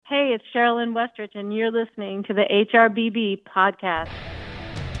Hey, it's Sherilyn Westrich, and you're listening to the HRBB podcast.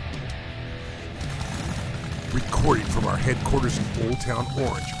 Recording from our headquarters in Old Town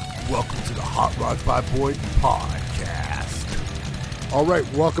Orange, welcome to the Hot Rods by Boyd podcast. All right,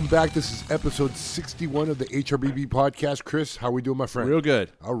 welcome back. This is episode 61 of the HRBB podcast. Chris, how are we doing, my friend? Real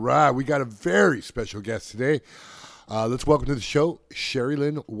good. All right, we got a very special guest today. Let's welcome to the show,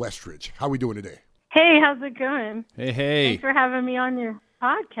 Sherilyn Westrich. How are we doing today? Hey, how's it going? Hey. Thanks for having me on your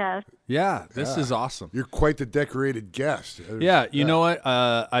podcast. Yeah, this is awesome. You're quite the decorated guest. Yeah, you know what?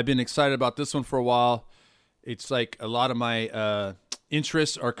 I've been excited about this one for a while. It's like a lot of my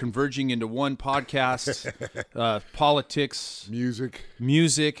interests are converging into one podcast. Politics,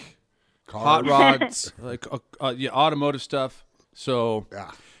 music, cars, hot rods, like automotive stuff. So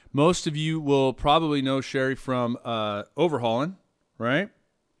most of you will probably know Sherry from Overhauling, right?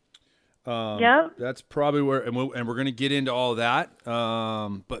 Yep. That's probably where, and we're going to get into all that.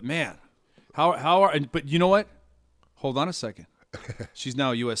 But man, but you know what? Hold on a second. She's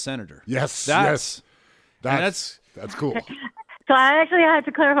now a U.S. Senator. Yes. That's cool. So I actually had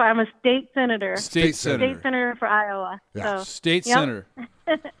to clarify. I'm a state senator. State senator. State senator for Iowa. Yeah. So, State senator.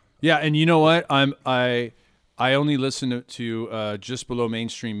 Yeah, and you know what? I only listen to just below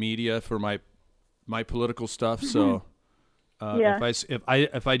mainstream media for my political stuff. So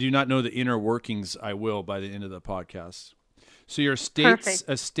if I do not know the inner workings, I will by the end of the podcast. So you're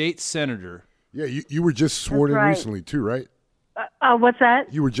a state senator. Yeah, you were just sworn in recently too, right? What's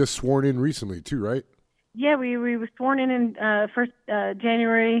that? You were just sworn in recently too, right? Yeah, we were sworn in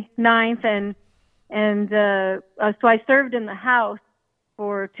January 9th, and so I served in the House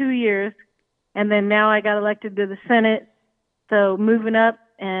for 2 years, and then now I got elected to the Senate. So moving up,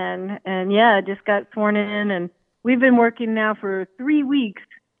 and I just got sworn in, and we've been working now for 3 weeks,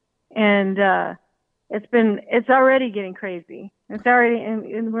 and it's already getting crazy. It's already,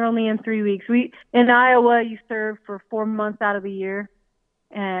 and we're only in 3 weeks. In Iowa, you serve for 4 months out of the year.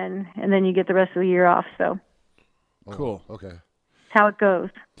 And then you get the rest of the year off. So cool. Okay. That's how it goes.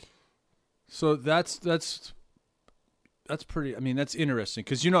 So that's pretty. I mean, that's interesting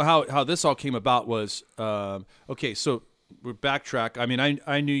because you know how this all came about was okay. So we backtrack. I mean,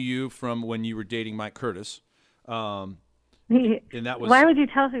 I knew you from when you were dating Mike Curtis, and that was. Why would you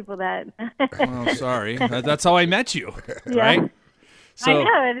tell people that? Well, sorry. That's how I met you, right? So, I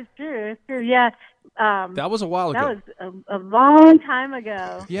know it's true. It's true. Yeah. That was a while ago. That was a long time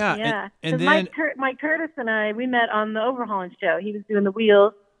ago. Yeah. And then Mike Curtis and I, we met on the Overhauling show. He was doing the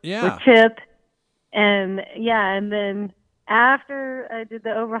wheels with Chip. And then after I did the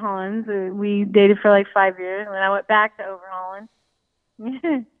Overhaulings, we dated for like 5 years. And then I went back to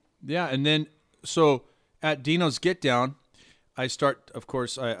Overhauling. Yeah. And then, so at Dino's Get Down, I start, of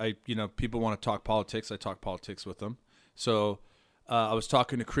course, I people want to talk politics. I talk politics with them. So, I was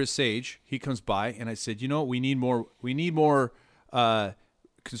talking to Chris Sage. He comes by, and I said, we need more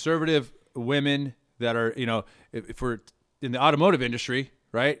conservative women that are, if we're in the automotive industry,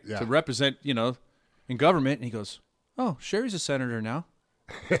 right, to represent, in government. And he goes, oh, Sherry's a senator now.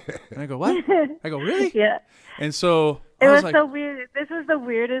 And I go, what? I go, really? Yeah. And so it was so weird. This was the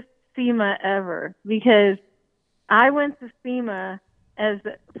weirdest SEMA ever because I went to SEMA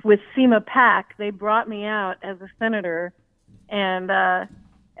with SEMA PAC. They brought me out as a senator. And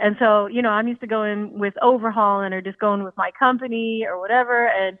so, I'm used to going with Overhauling or just going with my company or whatever.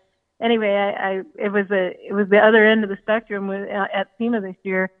 And anyway, it was the other end of the spectrum at SEMA this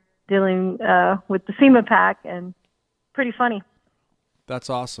year, dealing with the SEMA PAC, and pretty funny. That's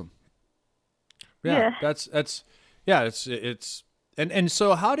awesome. Yeah. It's and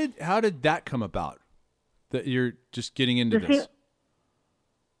so how did that come about? That you're just getting into this.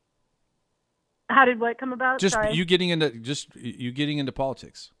 How did what come about? Sorry. you getting into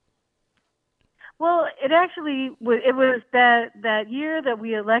politics. Well, it actually was that year that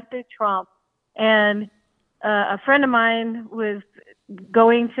we elected Trump, and a friend of mine was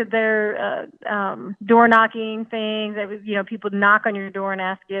going to their door knocking things. It was, people knock on your door and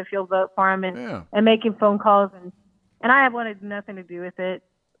ask you if you'll vote for them, and making phone calls, and I wanted nothing to do with it.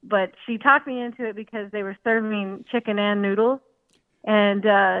 But she talked me into it because they were serving chicken and noodles,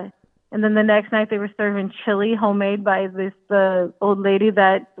 and then the next night they were serving chili homemade by this old lady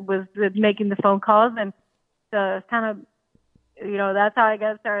that was making the phone calls. And so it's kind of, that's how I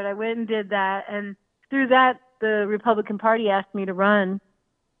got started. I went and did that. And through that, the Republican Party asked me to run.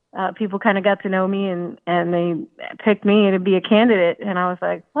 People kind of got to know me and they picked me to be a candidate. And I was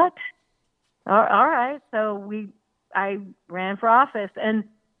like, what? All right. So I ran for office.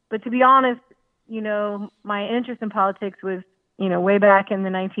 But to be honest, my interest in politics was, way back in the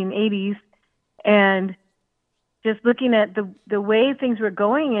 1980s. And just looking at the way things were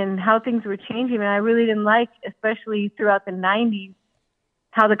going and how things were changing. And I really didn't like, especially throughout the 90s,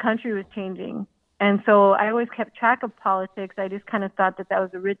 how the country was changing. And so I always kept track of politics. I just kind of thought that was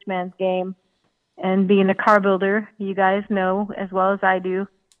a rich man's game. And being a car builder, you guys know as well as I do,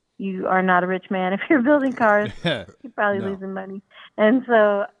 you are not a rich man if you're building cars. You're probably losing money. And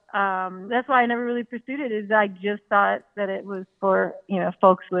so that's why I never really pursued it. Is I just thought that it was for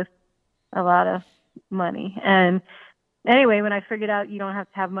folks with a lot of money. And anyway, when I figured out you don't have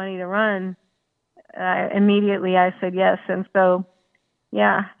to have money to run, immediately I said yes. And so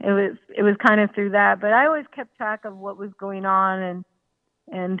yeah, it was kind of through that. But I always kept track of what was going on,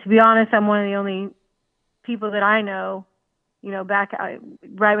 and to be honest, I'm one of the only people that I know.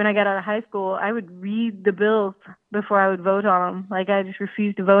 Right when I got out of high school, I would read the bills before I would vote on them. Like, I just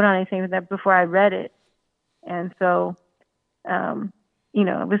refused to vote on anything before I read it. And so,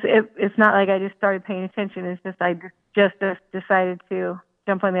 it's not like I just started paying attention. It's just I just decided to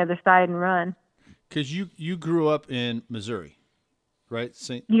jump on the other side and run. Because you grew up in Missouri, right?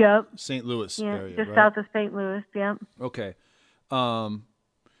 St. Louis area, just right? south of St. Louis. Yep. Okay.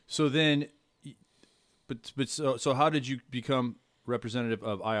 So then. So how did you become representative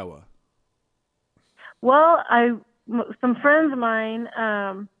of Iowa? Well, some friends of mine,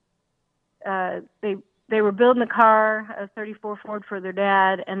 they were building a car, a 34 Ford for their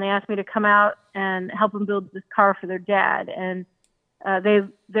dad, and they asked me to come out and help them build this car for their dad. And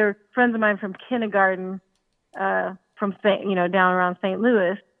they're friends of mine from kindergarten, from down around St.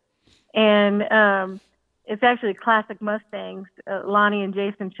 Louis, and it's actually classic Mustangs, Lonnie and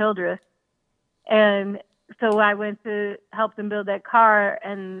Jason Childress. And so I went to help them build that car,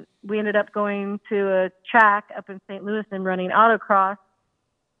 and we ended up going to a track up in St. Louis and running autocross.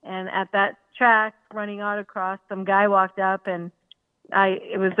 And at that track, running autocross, some guy walked up, and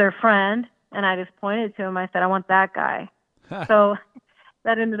it was their friend, and I just pointed to him. I said, I want that guy. So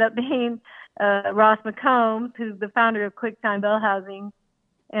that ended up being Ross McCombs, who's the founder of QuickTime Bell Housing.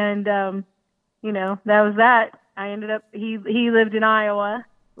 And, that was that. He lived in Iowa,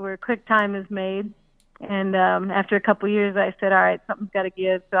 where QuickTime is made. And after a couple of years, I said, all right, something's got to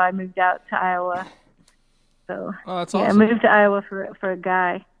give. So I moved out to Iowa. So that's awesome. I moved to Iowa for a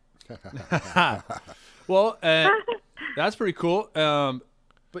guy. Well, that's pretty cool.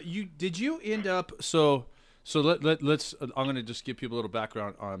 But did you end up, so let's, I'm going to just give people a little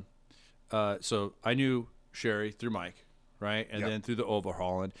background on, so I knew Sherry through Mike. Right. And then through the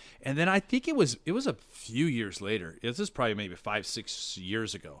overhaul. And then I think it was a few years later. This is probably maybe 5-6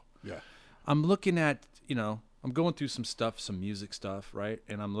 years ago. Yeah. I'm looking at, I'm going through some stuff, some music stuff. Right.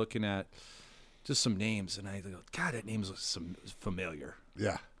 And I'm looking at just some names. And I go, God, that name looks familiar.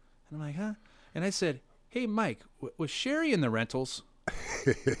 Yeah. And I'm like, huh? And I said, hey, Mike, was Sherry in the Rentals?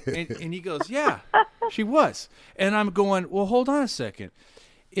 and he goes, yeah, she was. And I'm going, well, hold on a second.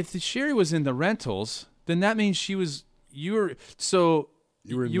 If Sherry was in the Rentals, then that means she was. You were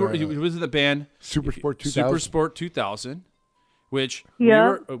in the band Super Sport 2000. Super Sport 2000, which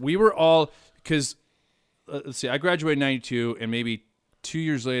we were all, because let's see, I graduated in 92, and maybe 2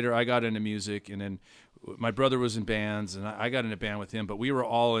 years later I got into music, and then my brother was in bands, and I got in a band with him, but we were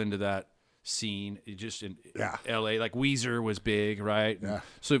all into that scene just in LA. Like Weezer was big, right? Yeah.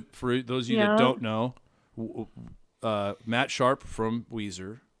 So for those of you that don't know, Matt Sharp from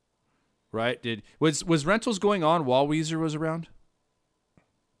Weezer. Right? Was Rentals going on while Weezer was around?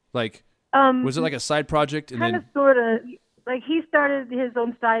 Like, was it like a side project? And kind of, sort of. Like, he started his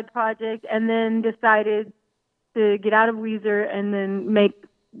own side project and then decided to get out of Weezer and then make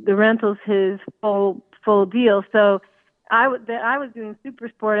the Rentals his full deal. So I was doing Super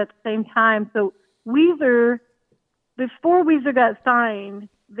Sport at the same time. So Weezer, before Weezer got signed,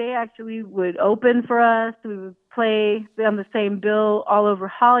 they actually would open for us. We would play on the same bill all over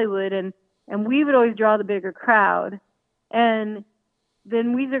Hollywood, and we would always draw the bigger crowd. And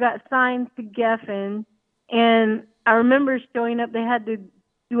then Weezer got signed to Geffen, and I remember showing up. They had to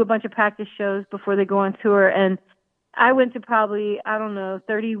do a bunch of practice shows before they go on tour, and I went to probably,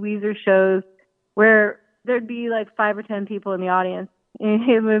 30 Weezer shows where there'd be like 5 or 10 people in the audience.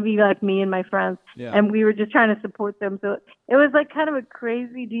 It would be like me and my friends, and we were just trying to support them. So it was like kind of a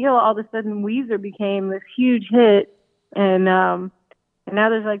crazy deal. All of a sudden, Weezer became this huge hit, and now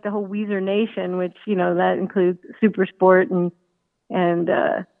there's like the whole Weezer Nation, which that includes Super Sport and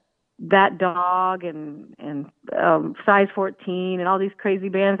That Dog and Size 14 and all these crazy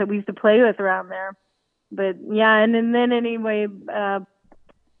bands that we used to play with around there. But yeah, and then anyway,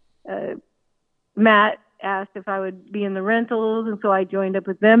 Matt asked if I would be in the Rentals, and so I joined up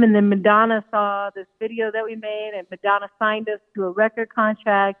with them. And then Madonna saw this video that we made, and Madonna signed us to a record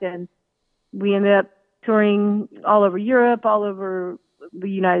contract, and we ended up touring all over Europe, all over the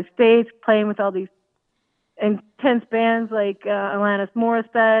United States, playing with all these intense bands like Alanis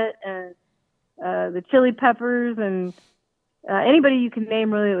Morissette and the Chili Peppers and anybody you can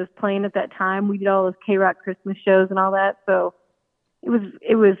name really that was playing at that time. We did all those K-Rock Christmas shows and all that. So it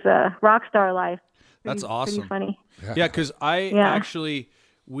was rock star life. That's awesome. Pretty funny. Yeah, because actually,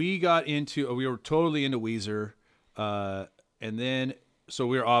 we got into, we were totally into Weezer. And then, so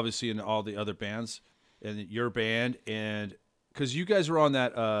we were obviously in all the other bands and your band. And because you guys were on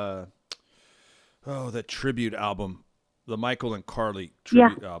that, that tribute album, the Michael and Carly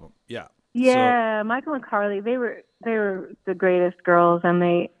tribute album. Yeah. Yeah, so, Michael and Carly, they were the greatest girls, and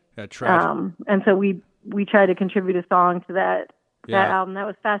they and so we tried to contribute a song to that album. That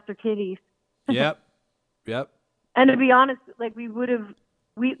was Faster Kitties. Yep. And to be honest, like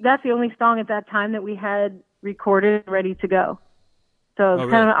that's the only song at that time that we had recorded and ready to go. So it's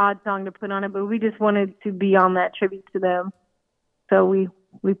kind of an odd song to put on it, but we just wanted to be on that tribute to them. So we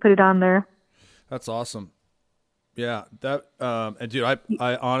put it on there. That's awesome. Yeah, that and dude, I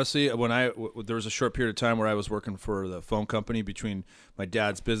honestly, there was a short period of time where I was working for the phone company between my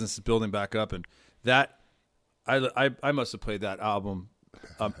dad's business building back up, and that I must have played that album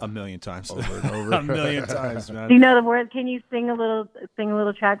a million times, over and over, a million times, man. Do you know the words? Can you sing a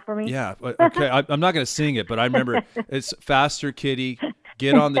little track for me? Yeah, okay. I'm not going to sing it, but I remember it's Faster Kitty,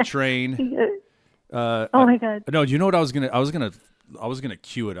 Get on the Train. Oh my God! No, you know what I was gonna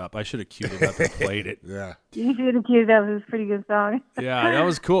cue it up. I should have queued it up and played it. Yeah. You should have queued it up. It was a pretty good song. Yeah, that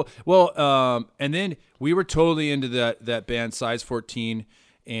was cool. Well, and then we were totally into that band Size 14,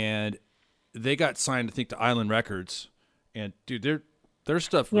 and they got signed, I think, to Island Records. And dude, their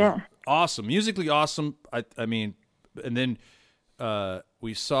stuff was awesome, musically awesome. I mean, and then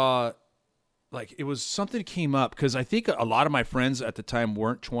we saw, like, it was something that came up because I think a lot of my friends at the time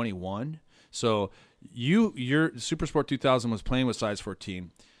weren't 21, so. Your Super Sport 2000 was playing with Size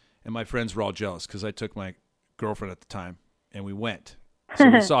 14, and my friends were all jealous because I took my girlfriend at the time, and we went. So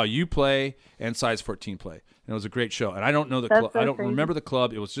we saw you play and Size 14 play, and it was a great show. And I don't know the club. I don't remember the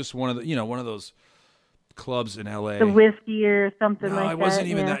club. It was just one of those clubs in LA. The Whiskey or something like that. No, it wasn't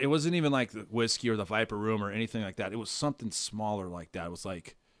even that. It wasn't even like the Whiskey or the Viper Room or anything like that. It was something smaller like that. It was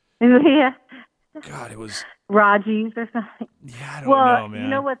like, yeah. God, it was Raji's or something. Yeah, I don't know, man. You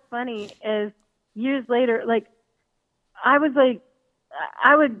know what's funny is, years later, like I would play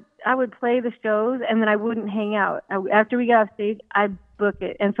the shows and then I wouldn't hang out. After we got off stage, I'd book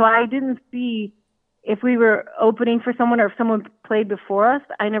it. And so I didn't see if we were opening for someone or if someone played before us.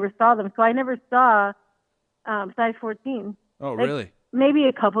 I never saw them. So I never saw Size 14. Oh, really? Maybe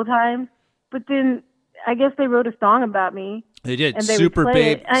a couple times. But then I guess they wrote a song about me. They did. And they Super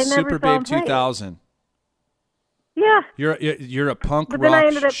Babe 2000. Yeah, you're a punk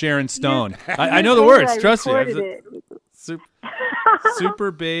rock Sharon Stone. I know the later, words. Trust me.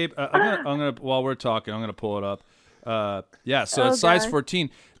 Super Babe. I'm gonna while we're talking, I'm gonna pull it up. So it's Size 14.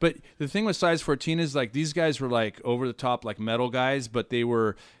 But the thing with Size 14 is like these guys were like over the top like metal guys, but they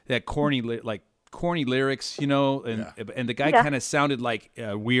were that corny lyrics, and the guy kind of sounded like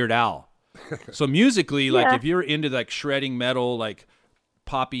Weird Al. So musically, like if you're into like shredding metal, like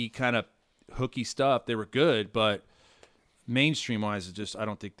poppy kind of hooky stuff, they were good, but mainstream wise, I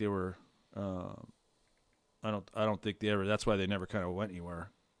don't think they were. I don't think they ever. That's why they never kind of went anywhere.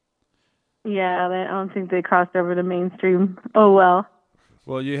 Yeah, I don't think they crossed over to mainstream. Oh well.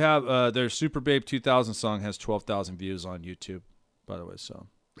 Well, you have their Super Babe 2000 song has 12,000 views on YouTube, by the way. So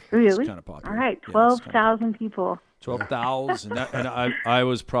really, it's kind of popular. All right, 12,000 people. 12,000, and I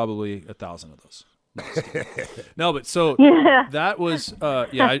was probably 1,000 of those. No, but so that was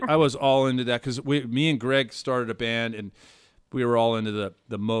I was all into that because me and Greg started a band and we were all into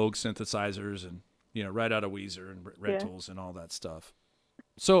the Moog synthesizers and right out of Weezer and Red Tools and all that stuff.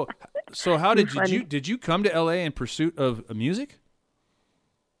 So how did you come to LA in pursuit of music?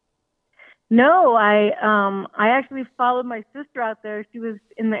 No, I actually followed my sister out there. She was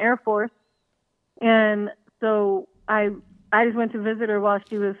in the Air Force, and so I just went to visit her while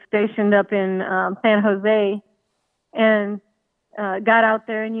she was stationed up in San Jose, and got out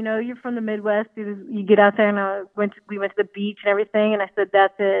there. And you're from the Midwest. You get out there, and we went to the beach and everything. And I said,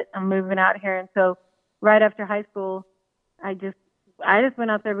 "That's it. I'm moving out here." And so, right after high school, I just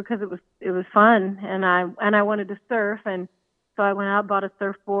went out there because it was fun, and I wanted to surf. And so I went out, bought a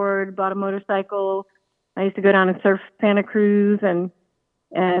surfboard, bought a motorcycle. I used to go down and surf Santa Cruz, and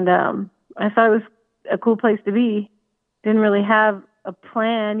I thought it was a cool place to be. Didn't really have a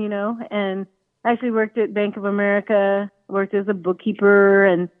plan, and I actually worked at Bank of America, worked as a bookkeeper,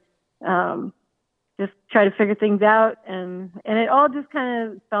 and just try to figure things out, and it all just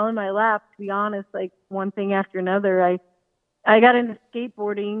kind of fell in my lap, to be honest, like one thing after another. I got into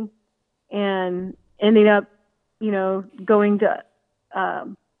skateboarding and ended up, going to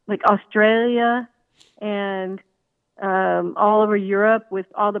like Australia and all over Europe with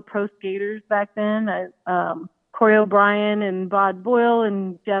all the pro skaters back then. Corey O'Brien and Bod Boyle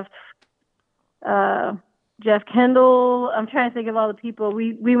and Jeff Kendall. I'm trying to think of all the people.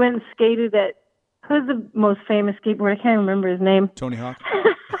 We went and skated at, who's the most famous skateboarder? I can't remember his name. Tony Hawk.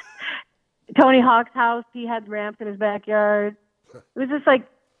 Tony Hawk's house. He had ramps in his backyard. It was just like,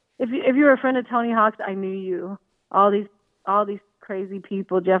 if you were a friend of Tony Hawk's, I knew you. All these crazy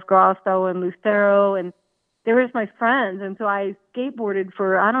people, Jeff Grosso and Lucero, and they were just my friends. And so I skateboarded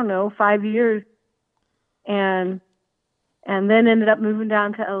for, I don't know, 5 years, and then ended up moving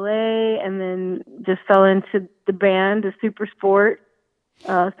down to LA, and then just fell into the band, the Super Sport.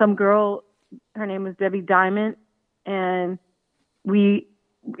 Some girl, her name was Debbie Diamond, and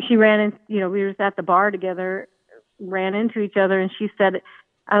she ran in, we were just at the bar together, ran into each other, and she said,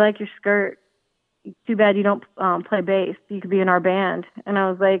 "I like your skirt. Too bad you don't play bass. You could be in our band." And I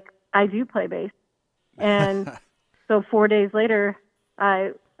was like, "I do play bass." And so 4 days later,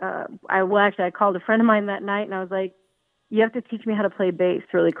 I called a friend of mine that night, and I was like, "You have to teach me how to play bass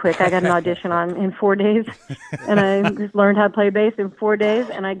really quick. I got an audition in 4 days." And I just learned how to play bass in 4 days,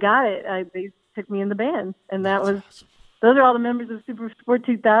 and I got it. They took me in the band, and those are all the members of Super Sport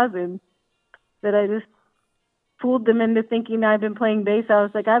 2000 that I just fooled them into thinking I've been playing bass. I was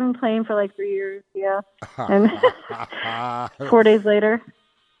like, "I've been playing for like 3 years." Yeah. And 4 days later,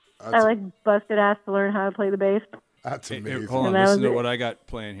 I busted ass to learn how to play the bass. That's amazing. Hey, hold on, listen to what I got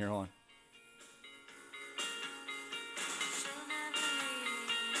playing here. Hold on.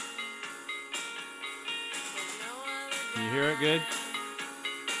 Can you hear it good?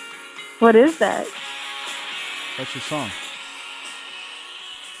 What is that? That's your song.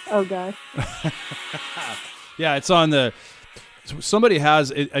 Oh, gosh. Yeah, it's on the. Somebody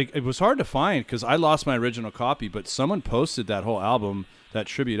has it. It was hard to find because I lost my original copy, but someone posted that whole album, that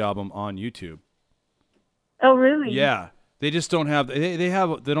tribute album, on YouTube. Oh, really? Yeah, they just don't have. They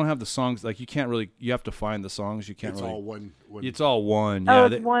don't have the songs. Like, you can't really. You have to find the songs. You can't. It's really. all one. It's all one. Oh,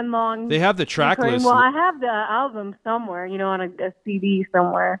 Yeah, it's one long. They have the track list. Well, I have the album somewhere. On a CD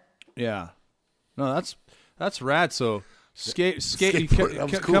somewhere. Yeah. No, that's rad. So. Skate. Cool.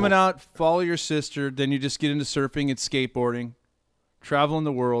 Coming out, follow your sister. Then you just get into surfing and skateboarding, traveling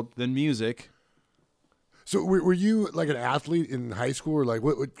the world, then music. So were you like an athlete in high school, or like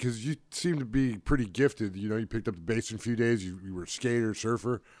what? Because you seem to be pretty gifted. You picked up the bass in a few days. You were a skater,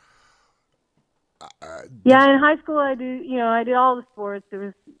 surfer. Yeah, in high school I did all the sports. There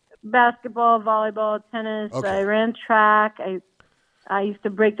was basketball, volleyball, tennis. Okay. I ran track. I used to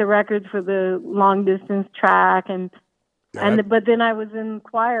break the records for the long distance track, but then I was in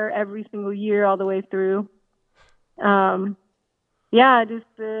choir every single year all the way through. Yeah, just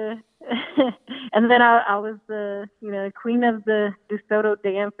and then I was the queen of the DeSoto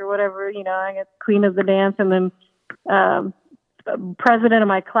dance or whatever. I got queen of the dance, and then president of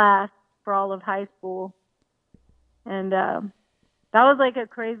my class for all of high school. And that was like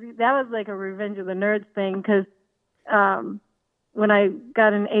a Revenge of the Nerds thing, because when I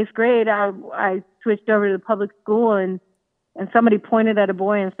got in 8th grade, I switched over to the public school, and somebody pointed at a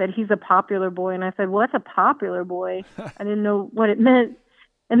boy and said, "He's a popular boy." And I said, "What's a popular boy?" I didn't know what it meant.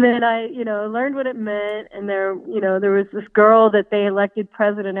 And then I, learned what it meant. And there was this girl that they elected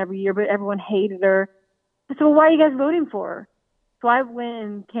president every year, but everyone hated her. I said, "Well, why are you guys voting for her?" So I went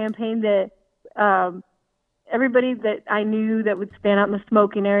and campaigned that everybody that I knew that would stand out in the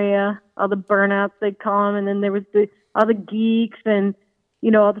smoking area, all the burnouts they'd call them, and then there was all the geeks and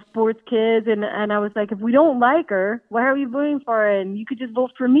all the sports kids, and I was like, if we don't like her, why are we voting for her? And you could just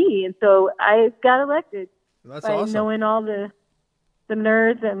vote for me. And so I got elected. That's by awesome. Knowing all the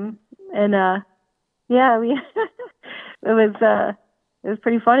nerds and yeah, it was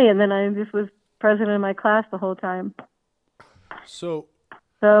pretty funny. And then I just was president of my class the whole time. So,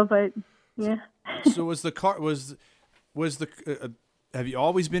 but yeah. So was the car have you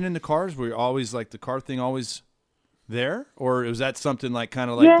always been into cars? Were you always like the car thing always there, or was that something like kind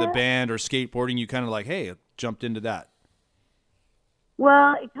of like the band or skateboarding? You kind of like, hey, jumped into that.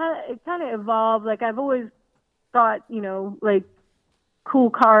 Well, it kind of evolved. Like, I've always thought, like cool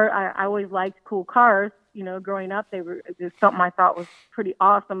car. I always liked cool cars. Growing up, they were just something I thought was pretty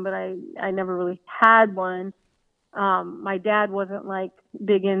awesome, but I never really had one. My dad wasn't like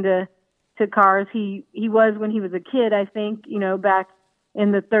big into cars. He was when he was a kid, I think, back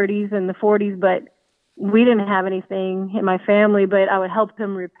in the 30s and the 40s, but we didn't have anything in my family, but I would help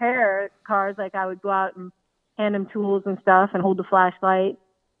him repair cars. Like I would go out and hand him tools and stuff and hold the flashlight.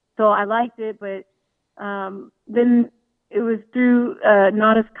 So I liked it, but then it was through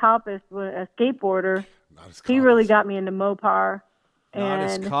Nadas Coppice, a skateboarder. He really got me into Mopar.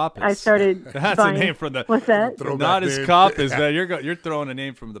 Nadas And Coppice. I started That's buying, a name from the. What's that? Nadas name. Coppice, man. You're throwing a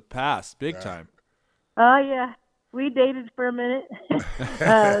name from the past, big time. Oh, yeah. We dated for a minute. He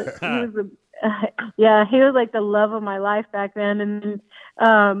was he was like the love of my life back then.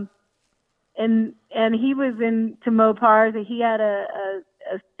 And he was into Mopars. He had a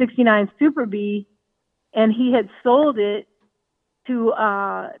 69 Super Bee, and he had sold it to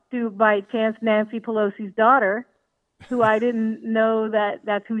by chance Nancy Pelosi's daughter, who I didn't know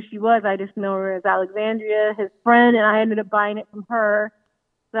that's who she was. I just know her as Alexandria, his friend, and I ended up buying it from her.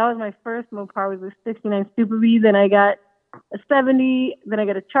 So that was my first Mopar, was a 69 Super Bee. Then I got a 70. Then I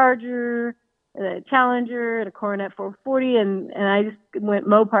got a Charger, a Challenger, and a Coronet 440, and I just went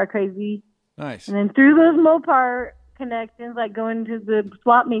Mopar crazy. Nice. And then through those Mopar connections, like going to the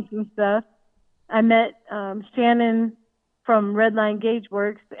swap meets and stuff, I met Shannon from Redline Gauge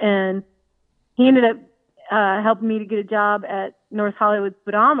Works, and he ended up helping me to get a job at North Hollywood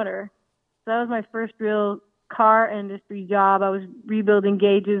Speedometer. So that was my first real car industry job. I was rebuilding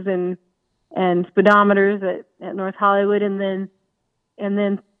gauges and speedometers at North Hollywood, and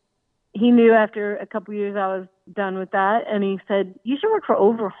then he knew after a couple years I was done with that, and he said, "You should work for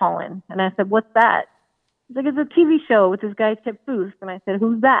Overhauling." And I said, "What's that?" He's like, "It's a TV show with this guy Chip Foose." And I said,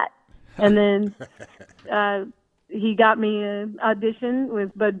 "Who's that?" And then he got me an audition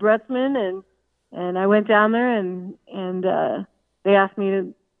with Bud Brutzman, and I went down there, and they asked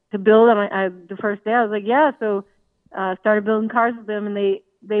me to build. And the first day I was like, "Yeah." So started building cars with them, and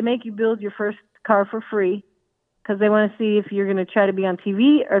they make you build your first car for free because they want to see if you're going to try to be on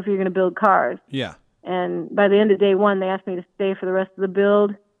TV or if you're going to build cars. Yeah. And by the end of day one, they asked me to stay for the rest of the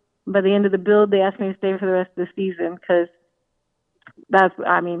build. By the end of the build, they asked me to stay for the rest of the season because I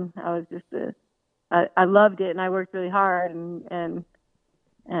was just I loved it, and I worked really hard, so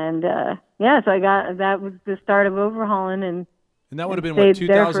that was the start of Overhauling, and that would have been what, stayed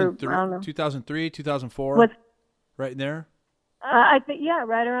there for, 2003, 2004, right in there. I think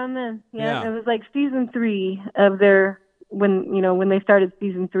right around then. Yeah. It was like season 3 of their when they started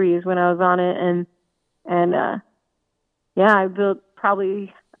season 3 is when I was on it, and I built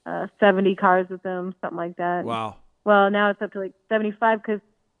probably 70 cars with them, something like that. Wow. Well, now it's up to like 75 because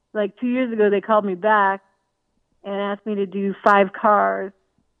like 2 years ago they called me back and asked me to do 5 cars,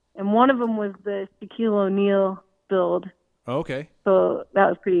 and one of them was the Shaquille O'Neal build. Oh, okay. So that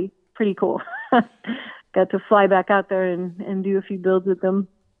was pretty cool. Got to fly back out there and do a few builds with them.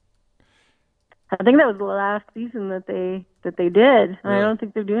 I think that was the last season that they did. Really? I don't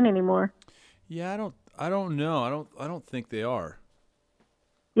think they're doing anymore. Yeah, I don't know. I don't think they are.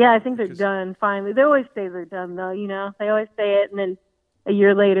 Yeah, I think they're done finally. They always say they're done though, They always say it, and then a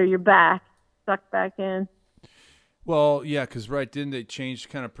year later you're back, sucked back in. Well, yeah, because didn't they change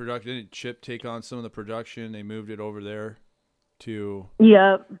kind of production? Didn't Chip take on some of the production? They moved it over there to.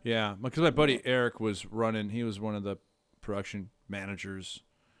 Yep. Yeah, because my buddy Eric was running. He was one of the production managers.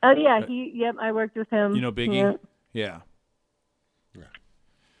 Oh yeah, I worked with him. You know Biggie? Yeah.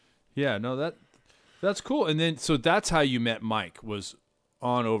 Yeah, no, that's cool. And then so that's how you met Mike, was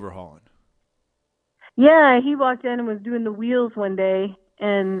on Overhauling. Yeah, he walked in and was doing the wheels one day,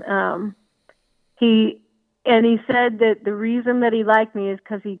 and he said that the reason that he liked me is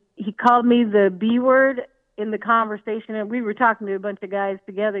because he called me the B word in the conversation, and we were talking to a bunch of guys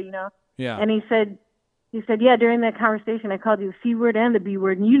together, Yeah. And he said, yeah, during that conversation I called you the C word and the B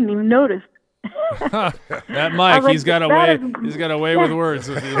word, and you didn't even notice. That Mike, like, he's got a way with words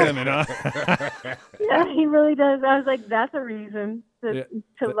with him, Yeah, he really does. I was like, that's a reason to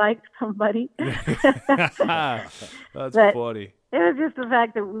like somebody. That's funny. It was just the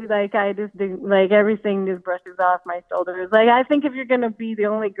fact that I just didn't, everything just brushes off my shoulders. I think if you're going to be the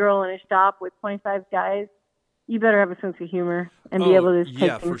only girl in a shop with 25 guys, you better have a sense of humor and be able to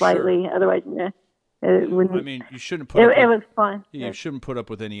take things lightly. Sure. Otherwise, it wouldn't. I mean, you shouldn't put. It was fun. You shouldn't put up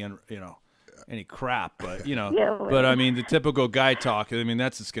with any crap, but Yeah, but I mean, the typical guy talk. I mean,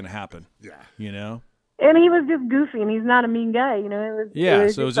 that's just going to happen. Yeah. And he was just goofy, and he's not a mean guy, It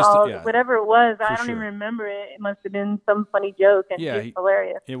was just whatever it was. I don't even remember it. It must have been some funny joke, and it's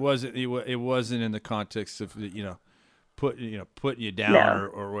hilarious. It wasn't. It wasn't in the context of putting you down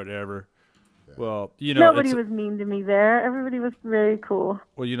or whatever. Yeah. Well, nobody was mean to me there. Everybody was very cool.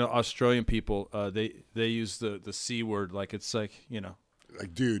 Well, Australian people, they use the C word like it's like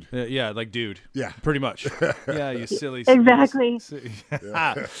like dude. Yeah, like dude. Yeah, pretty much. Yeah, you silly. Exactly.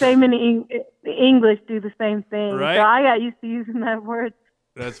 Yeah. Same in the English do the same thing. Right. So I got used to using that word.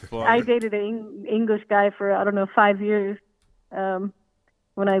 That's funny. I dated an English guy for, I don't know, 5 years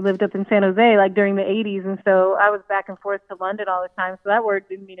when I lived up in San Jose, like during the 80s. And so I was back and forth to London all the time. So that word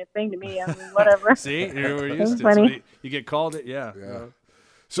didn't mean a thing to me. I mean, whatever. See, you're used to it. Funny. So you get called it. Yeah.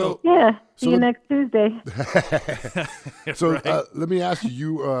 So, Yeah. See So you let- next Tuesday. so Right. let me ask you.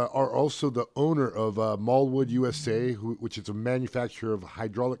 You are also the owner of Mallwood USA, which is a manufacturer of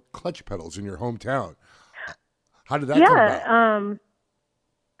hydraulic clutch pedals in your hometown. How did that come about? Yeah.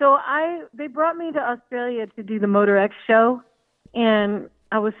 So they brought me to Australia to do the Motor X show, and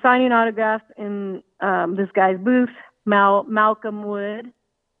I was signing autographs in this guy's booth, Malcolm Wood,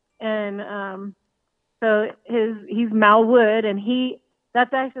 and so he's Mal Wood, and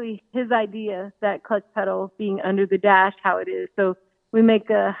that's actually his idea, that clutch pedal being under the dash, how it is. So we make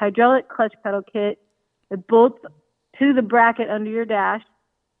a hydraulic clutch pedal kit that bolts to the bracket under your dash,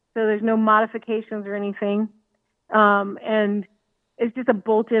 so there's no modifications or anything, and it's just a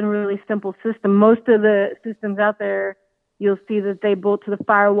bolt-in, really simple system. Most of the systems out there, you'll see that they bolt to the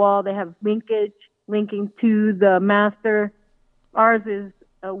firewall. They have linkage linking to the master. Ours is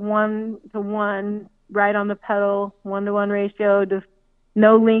a 1-to-1 right on the pedal, 1-to-1 ratio, just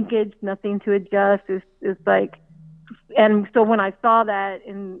no linkage, nothing to adjust. It's like, and so when I saw that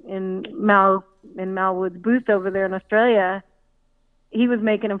in Mal Wood's booth over there in Australia, he was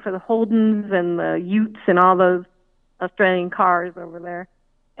making them for the Holdens and the Utes and all those Australian cars over there.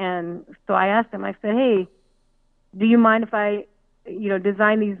 And so I asked him, I said, hey, do you mind if I,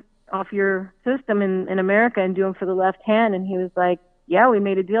 design these off your system in America and do them for the left hand? And he was like, yeah, we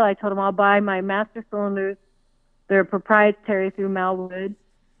made a deal. I told him I'll buy my master cylinders. They're proprietary through Malwood.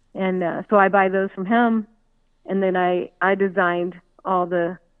 And so I buy those from him. And then I designed all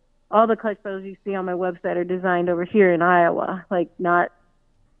the clutch pedals you see on my website are designed over here in Iowa.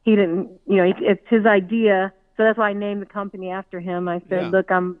 He didn't, it's his idea. So that's why I named the company after him. I said, Yeah.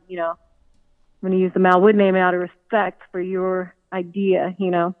 look, I'm going to use the Malwood name out of respect for your idea,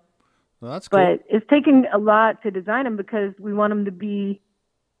 Well, that's cool. But it's taken a lot to design them because we want them to be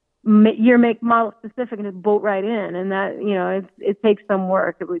year, make, model specific and just bolt right in. And that, it takes some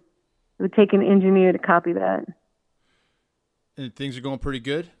work. It would take an engineer to copy that. And things are going pretty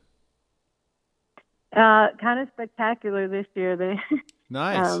good? Kind of spectacular this year.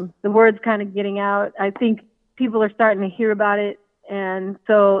 Nice. The word's kind of getting out. I think people are starting to hear about it. And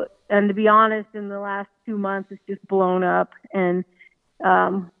to be honest, in the last 2 months, it's just blown up. And,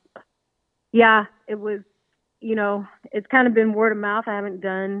 it was, it's kind of been word of mouth. I haven't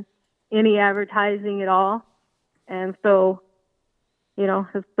done any advertising at all. And so,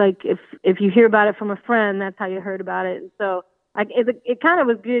 it's like if you hear about it from a friend, that's how you heard about it. And so it kind of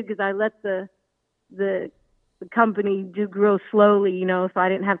was good because I let the company do grow slowly, so I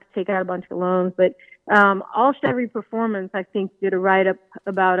didn't have to take out a bunch of loans. But All Chevy Performance, I think, did a write-up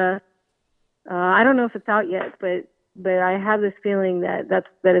about us. I don't know if it's out yet, but I have this feeling that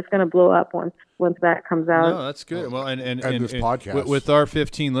it's going to blow up once that comes out. No, that's good. Well, and this podcast. with our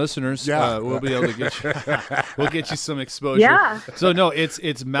 15 listeners, Yeah. we'll be able to get you. We'll get you some exposure. Yeah. So no, it's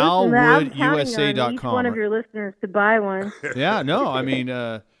Listen, I'm counting on malwoodusa.com. each one of your listeners to buy one. Yeah. No, I mean,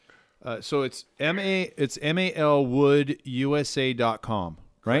 so it's malwoodusa.com,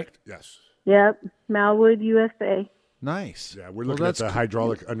 right? Yes. Yep, Malwood USA. Nice. Yeah, we're looking at the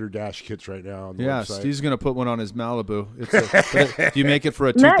hydraulic underdash kits right now on the Yeah, website. Steve's gonna put one on his Malibu. Do you make it for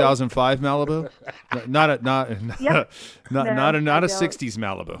a 2005 Malibu? Not a Yep. No, not a I don't. 60s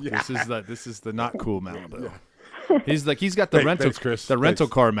Malibu. This is the not cool Malibu. He's got the Thanks, Chris. rental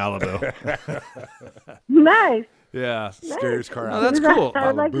car Malibu. Nice. Yeah. Scariest car Oh, out. that's cool.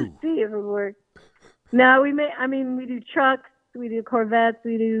 I'd like to Malibu. see if it works. No, we do trucks, we do Corvettes,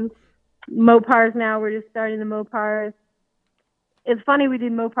 we do Mopars now. We're just starting the Mopars. It's funny we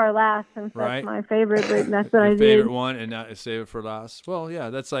did Mopar last since Right. that's my favorite, but that's what I Your did. favorite one, and now save it for last. Well, yeah,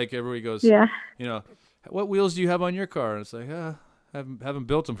 that's like everybody goes. Yeah. What wheels do you have on your car? And it's like, haven't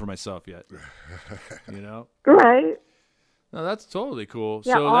built them for myself yet. Right. No, that's totally cool.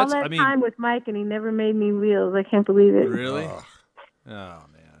 Yeah, so all that's, that I mean, time with Mike and he never made me wheels. I can't believe it. really? Ugh. Oh man.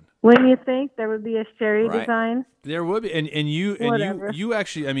 Wouldn't you think there would be a Sherry Right. design? There would be, and Whatever. you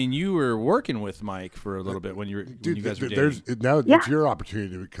actually, I mean, you were working with Mike for a little bit when you Dude, guys were there's dating. now Yeah. it's your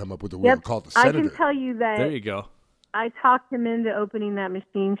opportunity to come up with a wheel called the I Senator. can tell you that There you go. I talked him into opening that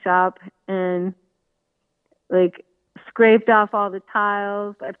machine shop and scraped off all the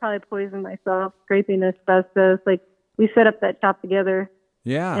tiles. I probably poisoned myself scraping asbestos. We set up that shop together,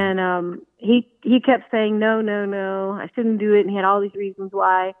 Yeah. and he kept saying no, I shouldn't do it, and he had all these reasons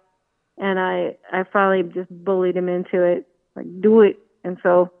why. And I finally just bullied him into it, do it. And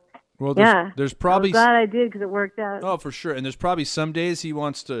so Well, Yeah. there's I probably was glad I did because it worked out. oh for sure, and there's probably some days he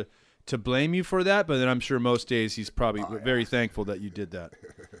wants to blame you for that, but then I'm sure most days he's probably very thankful that you did that.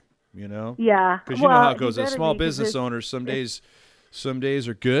 You know, Yeah. because you know how it he goes. As better small be, 'cause business owners, some days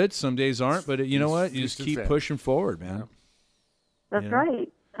are good, some days aren't. But you know what? You just Feast and keep famine. pushing forward, man. That's you know?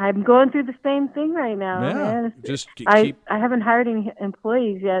 right. I'm going through the same thing right now, Yeah, man. just I keep. haven't hired any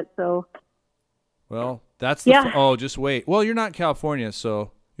employees yet, so Well, that's the. Yeah. Oh, just wait. Well, you're not in California,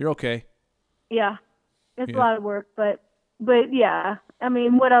 so you're okay. yeah, it's Yeah. a lot of work. But yeah, I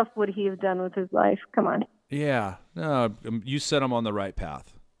mean, what else would he have done with his life? Come on. Yeah, no, you set him on the right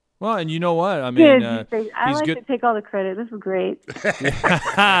path. Well, and you know what? I mean, I he's like good. to take all the credit. This is great.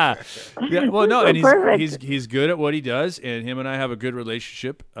 Yeah, well, no, and Perfect. he's good at what he does, and him and I have a good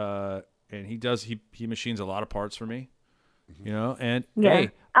relationship. And he machines a lot of parts for me, you know. And Yeah,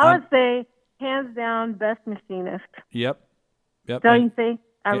 hey, I would say hands down best machinist. yep. Don't And, you think?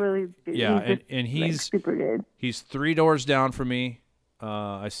 I yeah, really do. yeah, He's just, and like, he's super good. he's 3 doors down from me.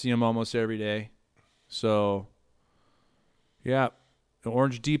 I see him almost every day. So, yeah, the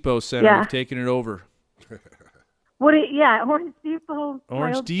Orange Depot Center, Yeah. we've taken it over. Orange Depot. my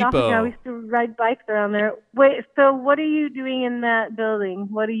Orange old Depot. stomping ground. We used to ride bikes around there. Wait, so what are you doing in that building?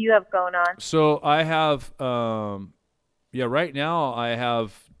 What do you have going on? So I have, right now I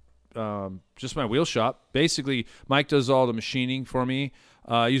have just my wheel shop. Basically, Mike does all the machining for me.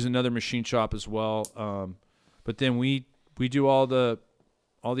 I use another machine shop as well. But then we do all the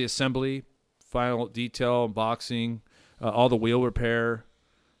assembly, final detail, unboxing, all the wheel repair.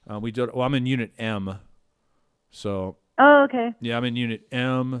 I'm in Unit M. So, Oh, okay. yeah, I'm in Unit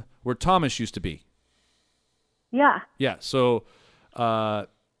M, where Thomas used to be. Yeah. Yeah, so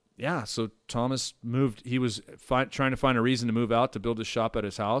so Thomas moved. He was trying to find a reason to move out to build a shop at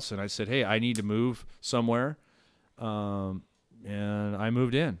his house, and I said, "Hey, I need to move somewhere," and I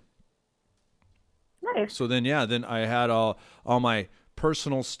moved in. Nice. So then I had all my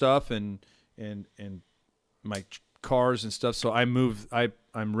personal stuff and my cars and stuff. So I moved.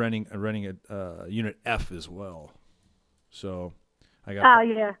 I'm renting a Unit F as well. So I got. Oh,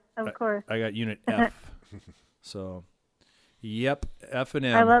 yeah, of course. I got Unit F. So, yep, F and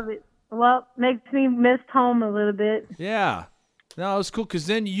M. I love it. Well, makes me miss home a little bit. Yeah, no, it was cool because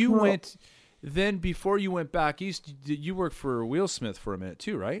then you Well- went. Then before you went back east, you worked for Wheelsmith for a minute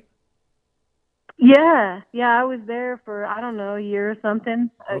too, right? Yeah, I was there for, I don't know, a year or something.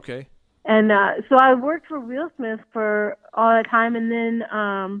 Okay. And so I worked for Wheelsmith for all that time, and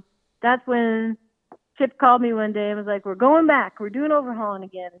then that's when Chip called me one day and was like, "We're going back. We're doing overhauling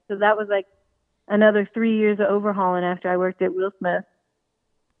again." So that was like another 3 years of overhauling after I worked at Wheelsmith.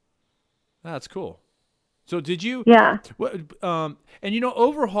 That's cool. So did you? Yeah. What? And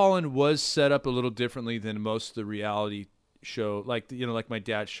overhauling was set up a little differently than most of the reality show, like like my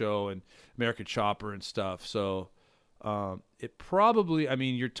dad's show and American Chopper and stuff. So it probably, I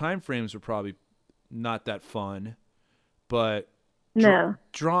mean, your time frames were probably not that fun, but No.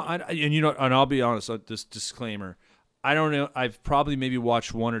 and I'll be honest, this disclaimer, I don't know, I've probably maybe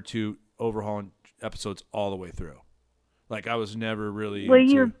watched 1 or 2 overhauling episodes all the way through. Like I was never really Well,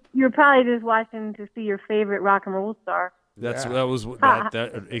 into, you're probably just watching to see your favorite rock and roll star. that was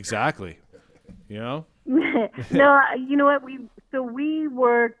that exactly. No, you know what? We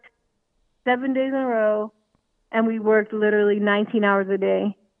worked 7 days in a row, and we worked literally 19 hours a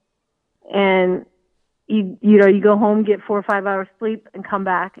day. And you go home, get 4 or 5 hours sleep, and come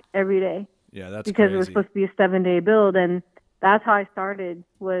back every day. Yeah, that's because crazy. it was supposed to be a 7-day build, and that's how I started,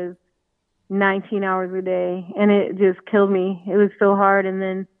 was 19 hours a day, and it just killed me. It was so hard. And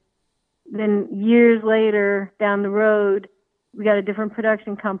then years later down the road, we got a different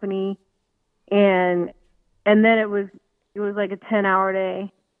production company, and then it was like a 10-hour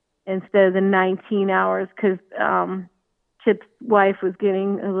day instead of the 19 hours, because Chip's wife was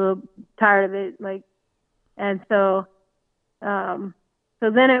getting a little tired of it, and so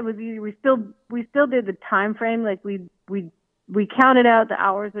then it was easy. We still did the time frame, like we counted out the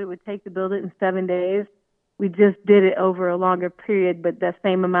hours that it would take to build it in 7 days. We just did it over a longer period, but the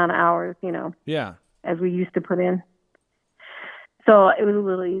same amount of hours, Yeah. as we used to put in. So it was a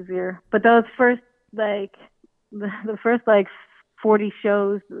little easier. But those first, the first 40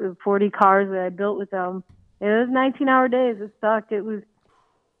 shows, 40 cars that I built with them, it was 19-hour days. It sucked. It was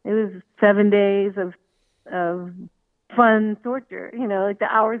 7 days of fun torture. Like the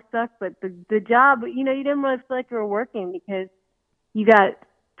hours sucked, but the job, you didn't really feel like you were working because you got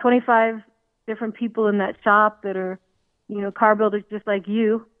 25 different people in that shop that are, car builders just like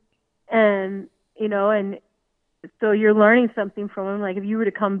you. And, and so you're learning something from them. Like if you were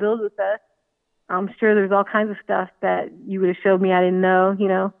to come build with us, I'm sure there's all kinds of stuff that you would have showed me I didn't know,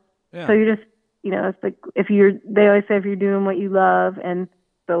 Yeah. So you're just, it's like they always say if you're doing what you love, and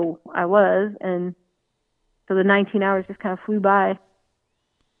so I was, and so the 19 hours just kind of flew by.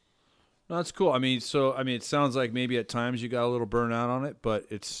 No, that's cool. I mean, it sounds like maybe at times you got a little burnout on it, but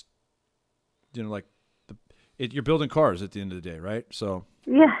it's, like you're building cars at the end of the day, right? So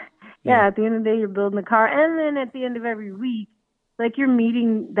yeah. At the end of the day, you're building the car, and then at the end of every week, like you're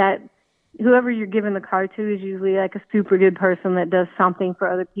meeting that whoever you're giving the car to is usually like a super good person that does something for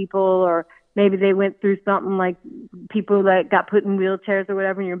other people, or maybe they went through something, like people that got put in wheelchairs or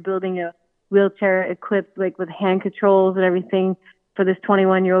whatever, and you're building a wheelchair equipped like with hand controls and everything for this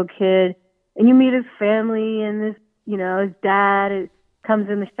 21-year-old kid. And you meet his family, and his dad comes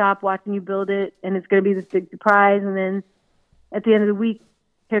in the shop watching you build it, and it's going to be this big surprise. And then at the end of the week,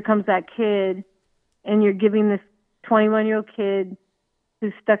 here comes that kid, and you're giving this 21-year-old kid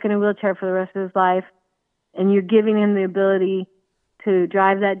who's stuck in a wheelchair for the rest of his life, and you're giving him the ability to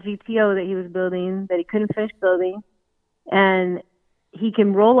drive that GTO that he was building, that he couldn't finish building, and he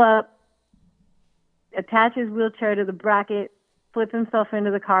can roll up, attach his wheelchair to the bracket, flip himself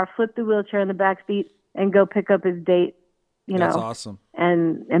into the car, flip the wheelchair in the back seat, and go pick up his date. That's awesome.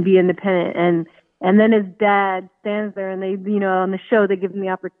 And be independent. And then his dad stands there, and they, on the show, they give him the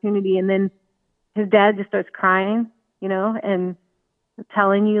opportunity, and then his dad just starts crying, and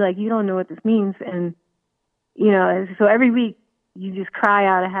telling you, like, you don't know what this means. And, so every week you just cry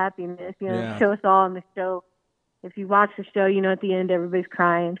out of happiness, show us all on the show. If you watch the show, at the end, everybody's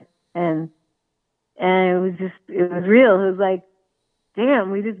crying. And it was real. It was like,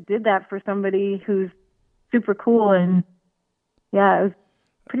 damn, we just did that for somebody who's super cool. And yeah, it was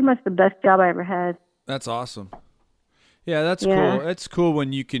pretty much the best job I ever had. That's awesome. Yeah, that's cool. It's cool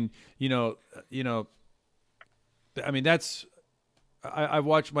when you can, I mean, I've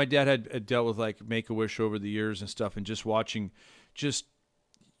watched, my dad had dealt with like Make-A-Wish over the years and stuff, and just watching just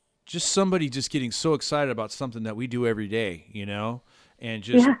somebody just getting so excited about something that we do every day, and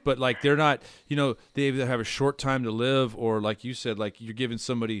just, but like, they're not, they either have a short time to live, or like you said, like you're giving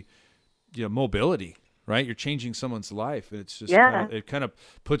somebody, mobility, right? You're changing someone's life. It's just, it kind of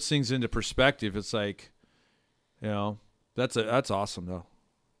puts things into perspective. It's like, that's awesome though.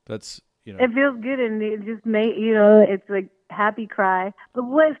 That's, it feels good, and it just it's like happy cry. But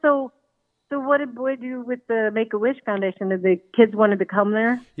so what did Boy do with the Make-A-Wish Foundation? Did the kids wanted to come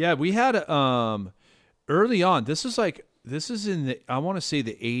there? Yeah, we had early on. This is in the, I want to say,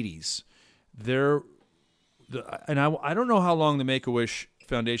 the 80s. I don't know how long the Make-A-Wish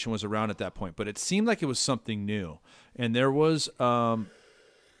Foundation was around at that point, but it seemed like it was something new. And there was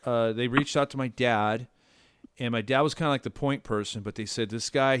they reached out to my dad. And my dad was kind of like the point person, but they said, this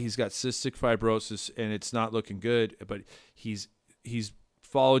guy, he's got cystic fibrosis, and it's not looking good, but he's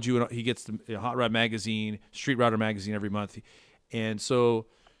followed you, and he gets the Hot Rod Magazine, Street Rodder Magazine every month. And so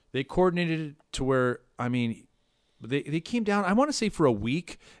they coordinated it to where, I mean, they came down, I want to say, for a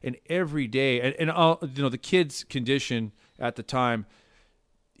week, and every day. And the kid's condition at the time,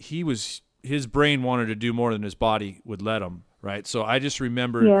 his brain wanted to do more than his body would let him. Right. So I just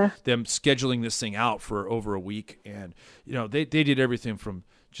remember them scheduling this thing out for over a week. And, they did everything from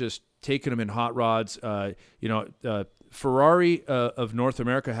just taking them in hot rods. Ferrari of North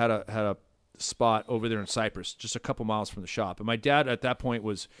America had a spot over there in Cyprus, just a couple miles from the shop. And my dad at that point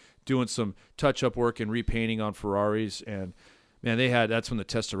was doing some touch up work and repainting on Ferraris. And man, that's when the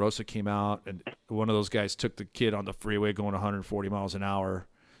Testarossa came out. And one of those guys took the kid on the freeway going 140 miles an hour,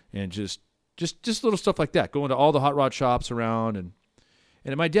 and just little stuff like that, going to all the hot rod shops around, and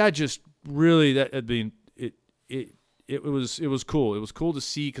my dad just really, it was cool. It was cool to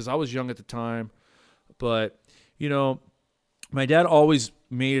see, because I was young at the time, but my dad always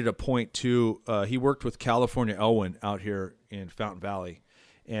made it a point to. He worked with California Elwyn out here in Fountain Valley,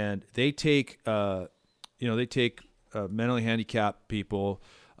 and they take mentally handicapped people,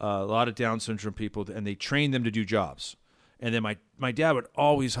 a lot of Down syndrome people, and they train them to do jobs. And then my dad would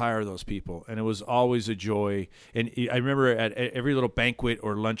always hire those people, and it was always a joy. And I remember at every little banquet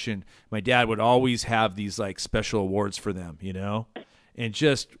or luncheon, my dad would always have these like special awards for them, and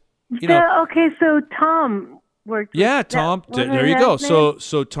just, Okay, so Tom worked. Yeah, Tom. There you go.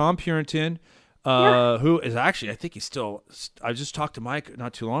 So Tom Purinton, who is actually, I think he's still. I just talked to Mike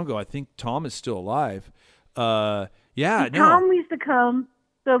not too long ago. I think Tom is still alive. Tom used to come.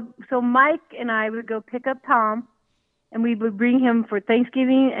 So Mike and I would go pick up Tom, and we would bring him for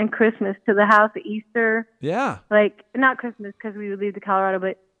Thanksgiving and Christmas to the house at Easter. Yeah. Like, not Christmas because we would leave to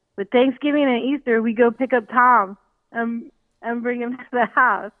Colorado, but Thanksgiving and Easter, we go pick up Tom and bring him to the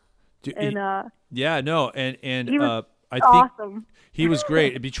house. And and he was I awesome. think he was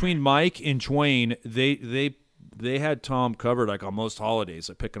great. Between Mike and Dwayne, they they had Tom covered like on most holidays,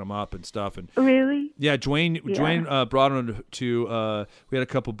 like picking him up and stuff. And Really? yeah, Dwayne brought him to. We had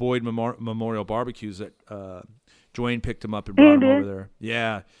a couple Boyd Memorial barbecues that Dwayne picked him up and brought him over there.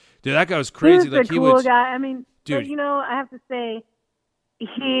 Yeah, dude, that guy was crazy. He was a cool guy. I mean, dude, but, I have to say,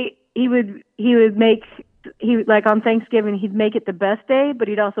 he would make like on Thanksgiving he'd make it the best day, but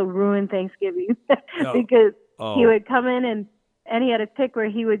he'd also ruin Thanksgiving because he would come in and he had a tick where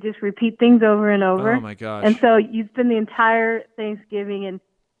he would just repeat things over and over. Oh my gosh! And so you'd spend the entire Thanksgiving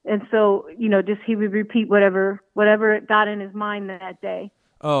and so just he would repeat whatever it got in his mind that day.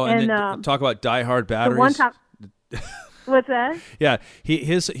 Oh, and then talk about diehard batteries. One time, what's that? Yeah, he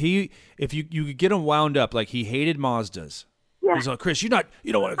if you could get him wound up, like he hated Mazdas. Yeah. He's like, Chris, you don't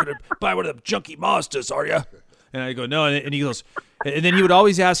want to buy one of them junky Mazdas, are you? And I go, no. And he goes, and then he would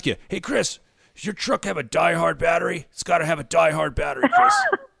always ask you, hey, Chris, does your truck have a diehard battery? It's got to have a diehard battery, Chris.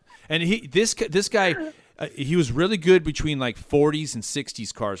 And this guy, he was really good between like 40s and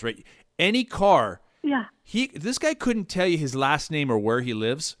 60s cars, right? Any car. Yeah. This guy couldn't tell you his last name or where he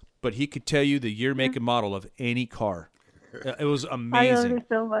lives, but he could tell you the year, make, and model of any car. It was amazing. I love it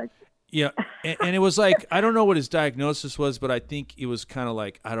so much. Yeah, and it was like, I don't know what his diagnosis was, but I think it was kind of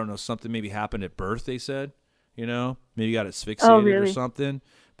like, I don't know, something maybe happened at birth, they said, maybe he got asphyxiated or something.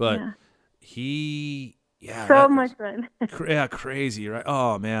 But so much fun. Yeah, crazy, right?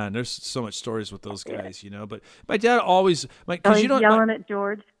 Oh, man, there's so much stories with those guys, But my dad always, because yelling at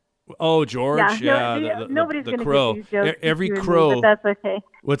George. Oh, George, nobody's the going to crow. get these jokes. Every crow. But that's okay.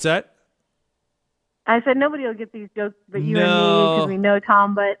 What's that? I said nobody will get these jokes but you and me because we know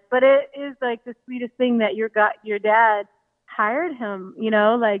Tom. But it is like the sweetest thing that your dad hired him. He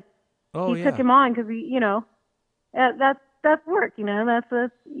took him on because that's work.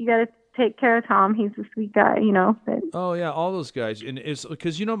 That's you got to take care of Tom. He's a sweet guy. Oh yeah, all those guys, and it's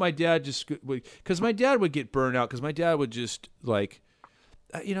because my dad because my dad would get burned out because my dad would just like,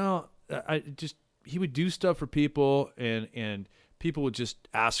 he would do stuff for people and people would just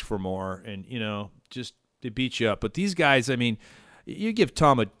ask for more and just they beat you up. But these guys, I mean, you give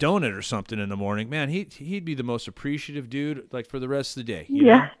Tom a donut or something in the morning, man, he'd be the most appreciative dude like for the rest of the day. You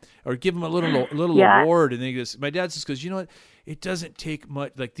know? Or give him a little award, and then he goes. My dad just goes, you know what? It doesn't take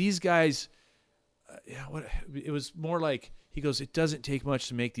much. Like these guys, it was more like he goes. It doesn't take much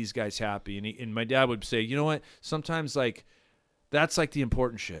to make these guys happy, and my dad would say, you know what? Sometimes like that's like the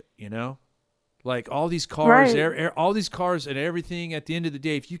important shit, Like all these cars, all these cars and everything. At the end of the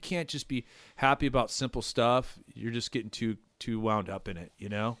day, if you can't just be happy about simple stuff, you're just getting too wound up in it,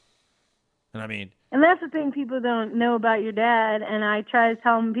 And I mean, and that's the thing people don't know about your dad. And I try to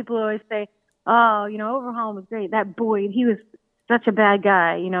tell them. People always say, "Oh, Overhaul was great. That Boyd, he was such a bad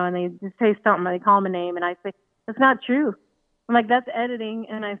guy," And they just say something. They call him a name, and I say, "That's not true." I'm like, "That's editing."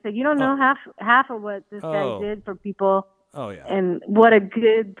 And I say, "You don't know half of what this guy did for people." Oh yeah. And what a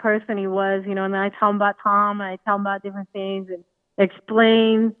good person he was, And then I tell him about Tom, and I tell him about different things, and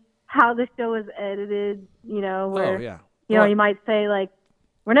explain how the show is edited. Where you might say like,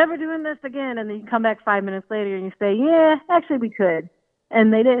 "We're never doing this again," and then you come back 5 minutes later and you say, "Yeah, actually we could,"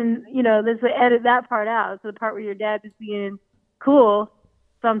 and they didn't. They edit that part out. So the part where your dad was being cool,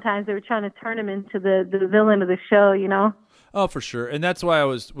 sometimes they were trying to turn him into the villain of the show. Oh, for sure, and that's why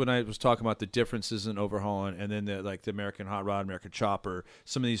when I was talking about the differences in Overhauling, and then the American Hot Rod, American Chopper,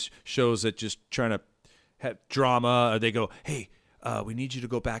 some of these shows that just trying to have drama, they go, "Hey, we need you to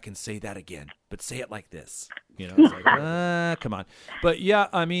go back and say that again, but say it like this." It's like, come on. But yeah,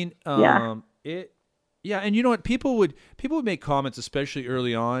 I mean, and you know what? People would make comments, especially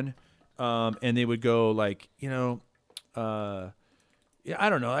early on, and they would go like, yeah,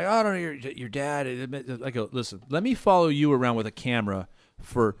 I don't know. I don't know your dad. I go, listen, let me follow you around with a camera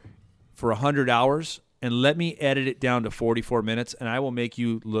for 100 hours and let me edit it down to 44 minutes and I will make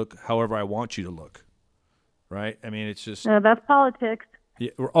you look however I want you to look. Right? I mean, it's just... No, that's politics. Yeah.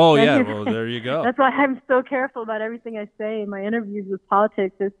 Oh, yeah. Well, there you go. That's why I'm so careful about everything I say in my interviews with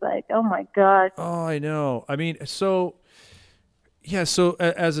politics. It's like, oh, my gosh. Oh, I know. I mean, so... Yeah, so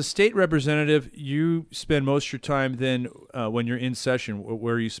as a state representative, you spend most of your time then when you're in session.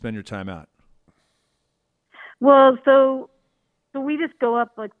 Where you spend your time at? Well, so we just go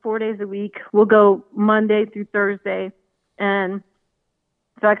up like 4 days a week. We'll go Monday through Thursday, and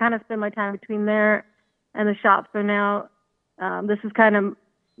so I kind of spend my time between there and the shop. So now this is kind of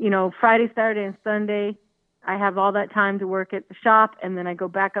Friday, Saturday, and Sunday. I have all that time to work at the shop, and then I go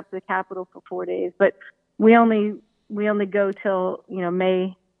back up to the Capitol for 4 days. But we only go till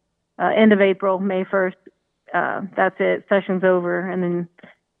May, end of April, May 1st. That's it. Session's over, and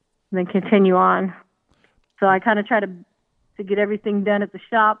then continue on. So I kind of try to get everything done at the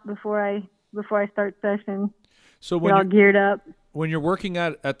shop before I start session. So get all geared up. when you're working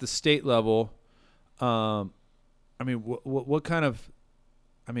at the state level, I mean, what kind of,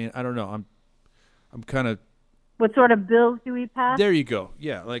 I mean, I don't know. I'm kind of. What sort of bills do we pass? There you go.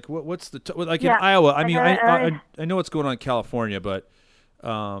 Yeah, like what's the like Yeah. in Iowa? I mean, I I know what's going on in California, but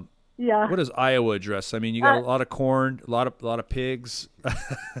yeah. what does Iowa address? I mean, you got a lot of corn, a lot of pigs.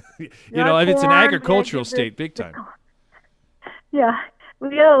 you know, if it's an corn, agricultural pigs, state, big time. Yeah, we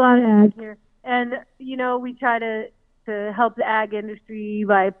get a lot of ag here, and you know, we try to help the ag industry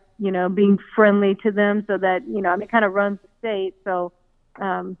by being friendly to them, so that I mean, it kind of runs the state. So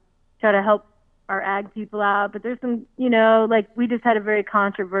try to help our ag people out. But there's some, like we just had a very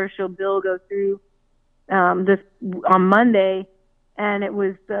controversial bill go through this on Monday, and it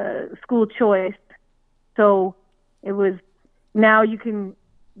was school choice. So it was now you can.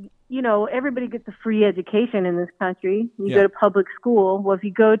 Everybody gets a free education in this country. You go to public school. Well, if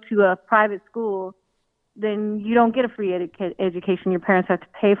you go to a private school, then you don't get a free education. Your parents have to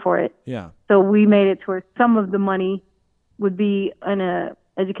pay for it. Yeah. So we made it to where some of the money would be in a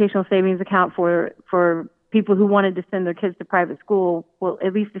educational savings account for people who wanted to send their kids to private school. Well,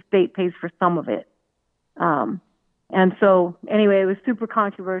 at least the state pays for some of it. And so anyway, it was super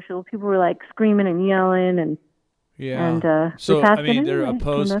controversial. People were like screaming and yelling and. Yeah. And so I mean, they're anyway,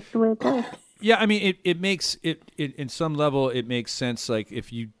 opposed. And that's the way it goes. Yeah, I mean, it makes it in some level it makes sense. Like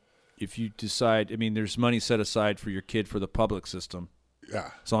if you decide, I mean, there's money set aside for your kid for the public system.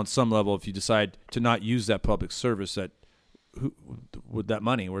 Yeah. So on some level, if you decide to not use that public service, with that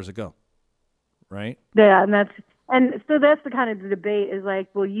money, where's it go? Right. Yeah, and so that's the kind of the debate is like,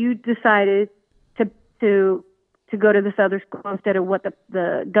 well, you decided to go to this other school instead of what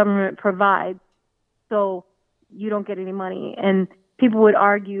the government provides, so you don't get any money. And people would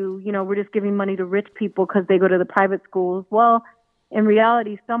argue, we're just giving money to rich people because they go to the private schools. Well, in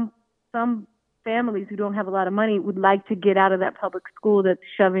reality, some families who don't have a lot of money would like to get out of that public school that's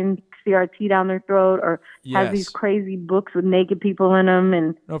shoving CRT down their throat or has these crazy books with naked people in them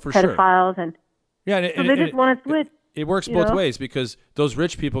and pedophiles. Sure. And yeah, so they just want to switch. It works both ways because those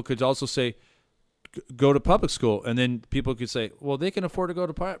rich people could also say, go to public school. And then people could say, well, they can afford to go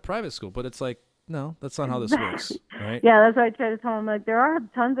to private school. But it's like, no, that's not how this works, right? Yeah, that's why I try to tell them. Like, there are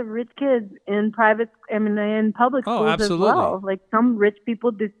tons of rich kids in in public schools absolutely. as well. Like, some rich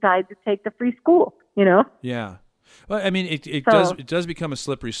people decide to take the free school, Yeah. Well, I mean, it does become a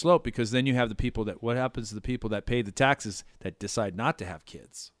slippery slope because then you have the people what happens to the people that pay the taxes that decide not to have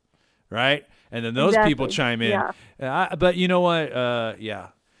kids, right? And then those people chime in. Yeah. But you know what? That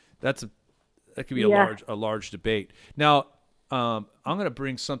could be a large debate. Now, I'm going to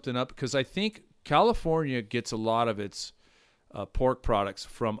bring something up because I think California gets a lot of its pork products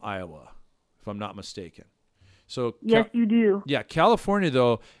from Iowa, if I'm not mistaken. So yes, you do. Yeah, California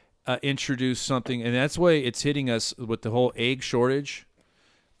though introduced something, and that's why it's hitting us with the whole egg shortage,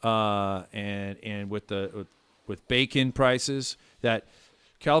 and with bacon prices that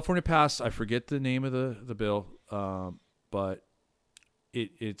California passed. I forget the name of the bill, but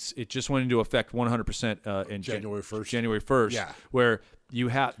it just went into effect 100% in January 1st. January 1st. Yeah. Where you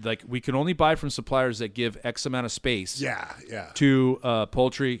have we can only buy from suppliers that give X amount of space. Yeah. To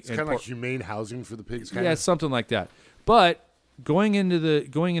poultry. It's kind of like humane housing for the pigs. Yeah, something like that. But going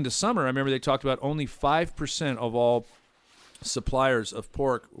into summer, I remember they talked about only 5% of all suppliers of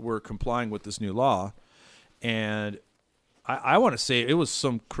pork were complying with this new law, and I want to say it was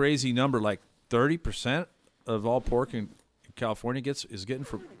some crazy number, like 30% of all pork in California is getting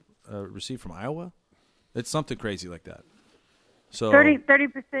received from Iowa. It's something crazy like that. So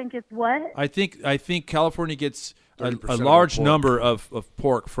 30% gets what? I think California gets a 30% large of number of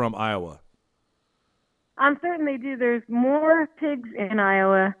pork from Iowa. I'm certain they do. There's more pigs in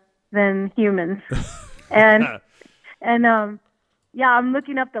Iowa than humans, and I'm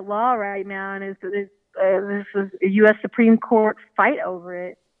looking up the law right now, and this is a U.S. Supreme Court fight over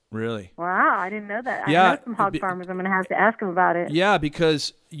it. Really? Wow, I didn't know that. Yeah, I know some hog farmers. I'm going to have to ask them about it. Yeah,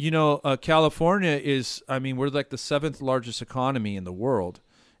 because, California is, we're like the 7th largest economy in the world,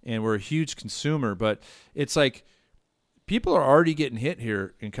 and we're a huge consumer, but it's like people are already getting hit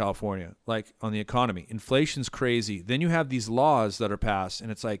here in California, like on the economy. Inflation's crazy. Then you have these laws that are passed,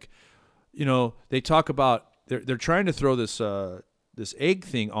 and it's like, they talk about, they're trying to throw this egg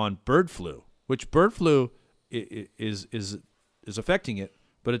thing on bird flu, which bird flu is affecting it.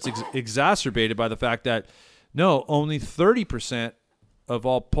 But it's exacerbated by the fact that, no, only 30% of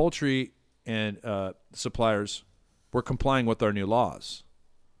all poultry and suppliers were complying with our new laws.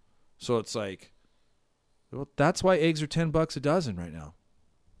 So it's like, well, that's why eggs are $10 a dozen right now.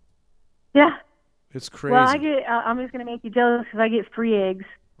 Yeah. It's crazy. Well, I'm just going to make you jealous because I get free eggs.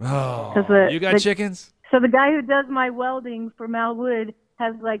 Oh, you got chickens? So the guy who does my welding for Mal Wood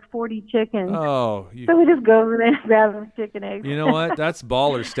has like 40 chickens. Oh, So we just go over there and grab them chicken eggs. you know what? That's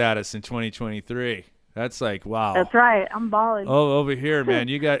baller status in 2023. That's like, wow. That's right. I'm balling. Oh, over here, man.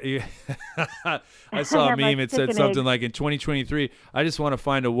 I saw a have my meme. It said chicken something eggs. like, in 2023, I just want to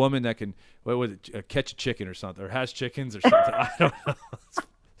find a woman that can, what was it, catch a chicken or something, or has chickens or something. I don't know.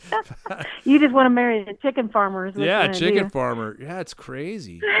 You just want to marry a chicken farmer. Is what Yeah, you wanna chicken do. farmer. Yeah, it's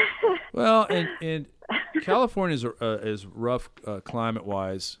crazy. Well, and California is rough climate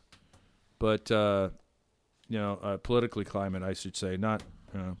wise, but politically climate, I should say, not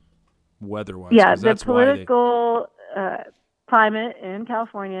weather wise. Yeah, the that's why political climate in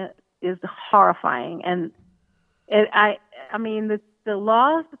California is horrifying, and I mean the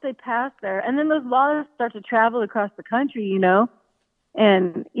laws that they pass there, and then those laws start to travel across the country,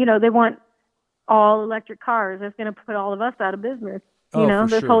 and they want all electric cars. That's going to put all of us out of business. For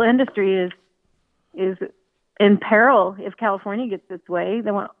This sure. whole industry is in peril if California gets its way.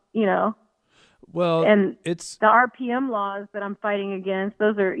 They want, well, and it's the RPM laws that I'm fighting against,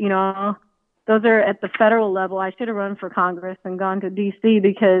 those are at the federal level. I should have run for Congress and gone to D.C.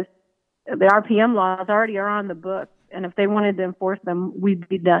 because the RPM laws already are on the books. And if they wanted to enforce them, we'd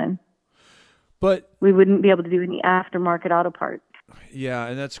be done. but We wouldn't be able to do any aftermarket auto parts. yeah,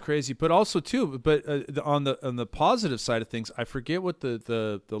 and that's crazy. But also too, on the positive side of things, I forget what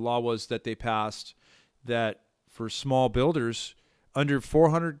the law was that they passed that for small builders under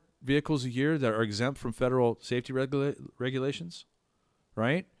 400 vehicles a year that are exempt from federal safety regulations,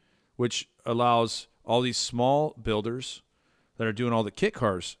 right? Which allows all these small builders that are doing all the kit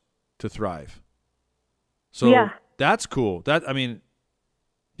cars to thrive. So Yeah. that's cool.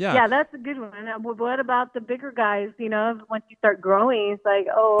 Yeah, that's a good one. What about the bigger guys? Once you start growing, it's like,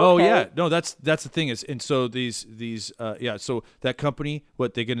 Oh okay. yeah, no, that's the thing is, and so these so that company,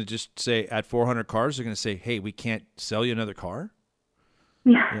 what they're gonna just say at 400 cars, they're gonna say, hey, we can't sell you another car.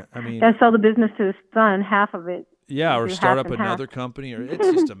 Yeah. I mean, Gotta sell the business to his son, half of it. yeah, or do start half up and half. another company, or it's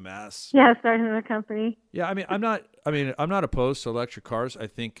just a mess. Yeah, start another company. Yeah, I'm not opposed to electric cars. I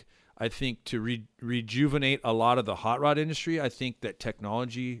think to rejuvenate a lot of the hot rod industry, I think that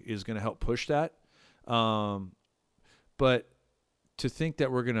technology is going to help push that. But to think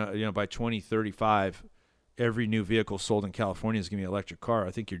that we're going to, by 2035, every new vehicle sold in California is going to be an electric car,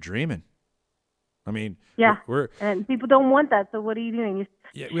 I think you're dreaming. I mean, Yeah. we're And people don't want that, so what are you doing?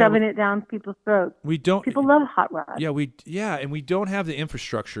 Yeah, You're shoving it down people's throats. we don't. People love hot rods. And we don't have the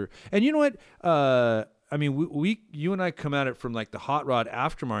infrastructure. And you know what? I mean, you and I come at it from like the hot rod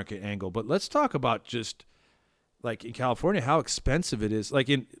aftermarket angle, but let's talk about just like in California, how expensive it is. Like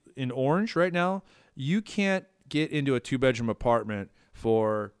in Orange right now, you can't get into a 2-bedroom apartment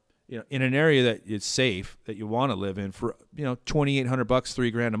for, in an area that is safe, that you want to live in for, $2,800,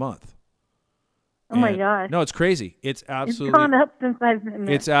 $3,000 a month. Oh my And- gosh. No, it's crazy. It's It's absolutely gone up since I've been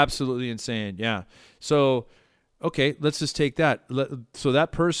there. it's absolutely insane. Yeah. So, okay, let's just take that. So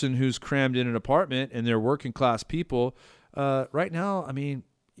that person who's crammed in an apartment and they're working class people, right now, I mean,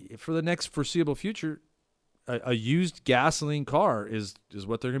 for the next foreseeable future, a used gasoline car is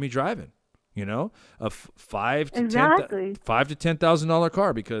what they're going to be driving. A Exactly. $5,000 to $10,000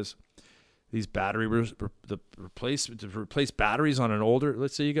 car, because these battery to replace batteries on an older.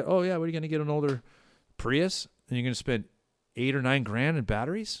 Let's say you go, what are you going to get an older Prius, and you're going to spend $8,000 or $9,000 in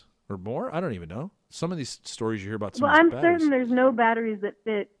batteries or more? I don't even know. Some of these stories you hear about. Some Well, of I'm these batteries. certain there's no batteries that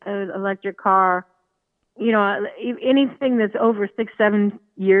fit an electric car. Anything that's over 6-7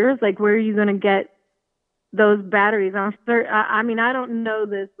 years, like where are you going to get those batteries? I'm certain. I mean, I don't know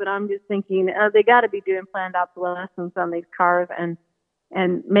this, but I'm just thinking they got to be doing planned obsolescence on these cars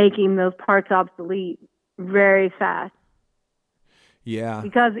and making those parts obsolete very fast. Yeah.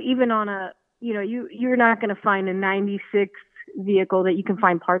 Because even on a, you're not going to find a 96 vehicle that you can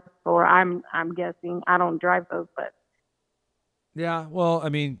find parts for. I'm guessing. I don't drive those, but. Yeah, well, I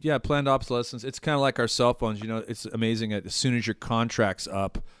mean, planned obsolescence. It's kind of like our cell phones. It's amazing that as soon as your contract's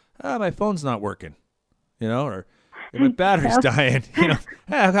up, my phone's not working, or my battery's dying.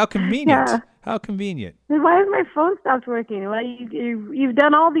 How convenient. Yeah. How convenient. Why has my phone stopped working? Well, you've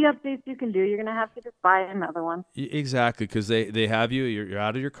done all the updates you can do. You're going to have to just buy another one. Exactly, because they have you. You're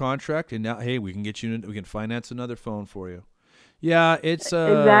out of your contract, and now, hey, we can we can finance another phone for you. Yeah, it's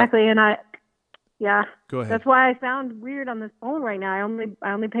exactly, and Go ahead. That's why I sound weird on this phone right now. I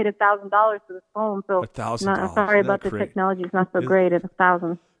only paid $1,000 for this phone, so $1,000. I'm sorry Isn't about that the technology. It's not so Is- great at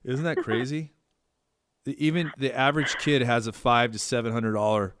 $1,000. Isn't that crazy? Even the average kid has a $500 to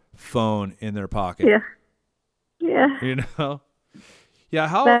 $700 phone in their pocket. Yeah. Yeah.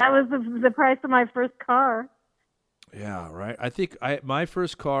 How? That was the price of my first car. Yeah, right. I think my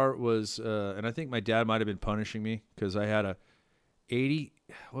first car was, and I think my dad might have been punishing me because I had a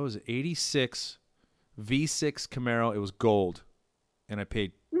 86 V6 Camaro. It was gold, and I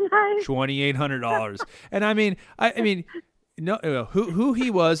paid Nice. $2,800. And I mean, no, who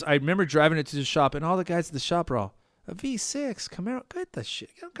he was. I remember driving it to the shop, and all the guys at the shop were all, a V6 Camaro. Get the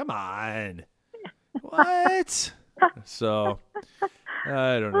shit. Come on. What? So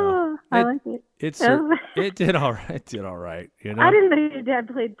I don't know. Oh, I like it. It did all right. It did all right. You know. I didn't know your dad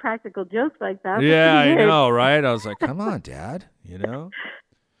played practical jokes like that. Yeah, That's I pretty know, right? I was like, come on, Dad. You know.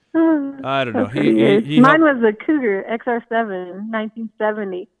 good. I don't know. That's pretty good. He Mine helped- was a Cougar XR7,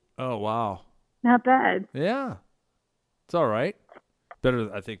 1970. Oh wow. Not bad. Yeah. It's all right.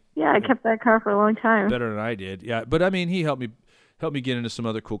 Better, I think. Yeah, I kept that car for a long time. Better than I did. Yeah, but I mean, he helped me get into some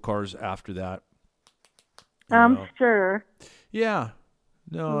other cool cars after that. You I'm know. sure. Yeah.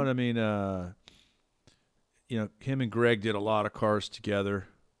 No, and I mean, him and Greg did a lot of cars together.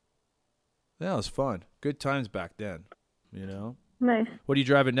 That was fun. Good times back then. You know. Nice. What are you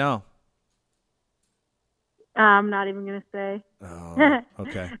driving now? I'm not even gonna say. Oh,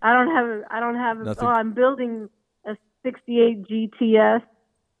 okay. I don't have. Nothing. Oh, I'm building a '68 GTS,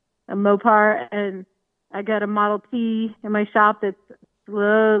 a Mopar, and I got a Model T in my shop that's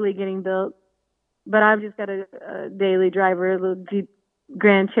slowly getting built. But I've just got a daily driver, a little Jeep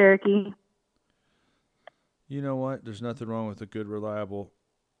Grand Cherokee. You know what? There's nothing wrong with a good, reliable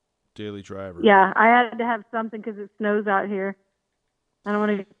daily driver. Yeah, I had to have something because it snows out here. I don't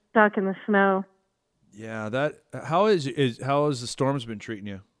want to get stuck in the snow. Yeah, that. How has the storms been treating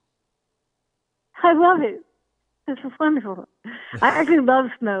you? I love it. This is wonderful. I actually love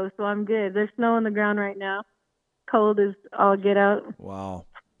snow, so I'm good. There's snow on the ground right now. Cold as all get out. Wow.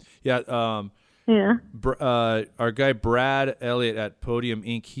 Yeah. Yeah. Our guy Brad Elliott at Podium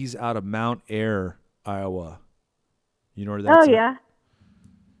Inc. He's out of Mount Ayr, Iowa. You know where that's? Oh, yeah.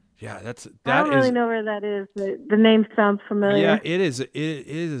 Yeah, I don't really know where that is, but the name sounds familiar. Yeah, it is. It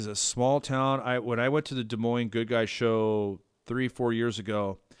is a small town. When I went to the Des Moines Good Guy show 3-4 years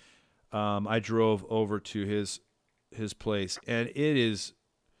ago, I drove over to his place, and it's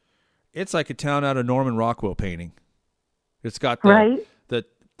like a town out of Norman Rockwell painting. It's got the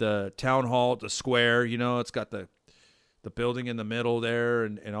town hall, the square. You know, it's got the building in the middle there,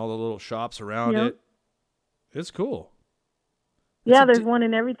 and all the little shops around it. It's cool. Yeah, there's one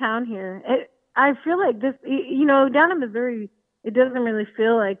in every town here. I feel like this, down in Missouri, it doesn't really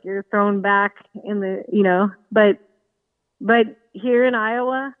feel like you're thrown back in the, but here in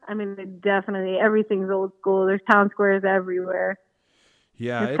Iowa, I mean, definitely everything's old school. There's town squares everywhere.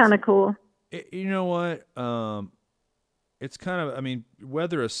 Yeah, it's kind of cool. You know what? It's kind of, I mean,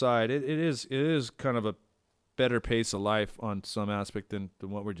 weather aside, it is kind of a better pace of life on some aspect than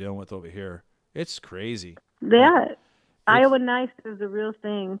what we're dealing with over here. It's crazy. Yeah. Iowa nice is a real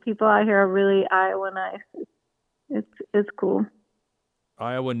thing. People out here are really Iowa nice. It's cool.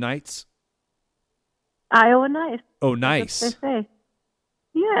 Iowa Nights? Iowa nice. Oh, nice. That's what they say.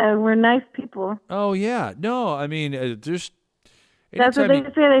 Yeah, we're nice people. Oh, yeah. No, I mean, there's... That's what they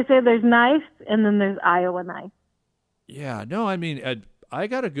say. They say there's nice, and then there's Iowa nice. Yeah, no, I mean, I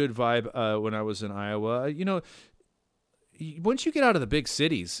got a good vibe when I was in Iowa. Once you get out of the big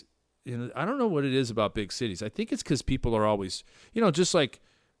cities... I don't know what it is about big cities. I think it's because people are always, just like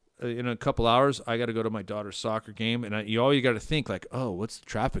in a couple hours, I got to go to my daughter's soccer game, and you got to think like, oh, what's the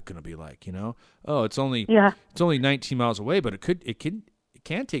traffic going to be like? Oh, it's only 19 miles away, but it can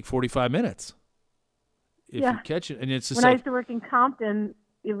take 45 minutes if you catch it. And it's just when I used to work in Compton,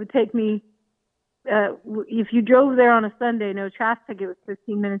 it would take me if you drove there on a Sunday, no traffic, it was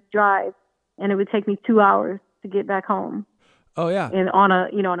 15 minutes drive, and it would take me 2 hours to get back home. Oh yeah, and on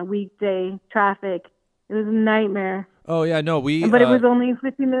a weekday traffic, it was a nightmare. Oh yeah, no, but it was only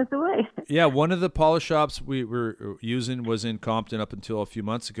 15 minutes away. Yeah, one of the polish shops we were using was in Compton up until a few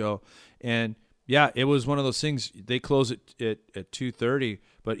months ago, and yeah, it was one of those things. They close it at 2:30,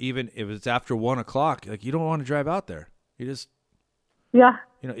 but even if it's after 1 o'clock, like you don't want to drive out there. You just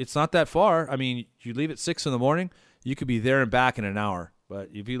it's not that far. I mean, you leave at 6 in the morning, you could be there and back in an hour. But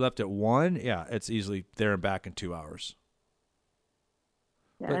if you left at 1, yeah, it's easily there and back in 2 hours.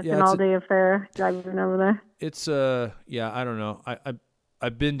 Yeah, it's an all-day affair driving over there. It's I don't know.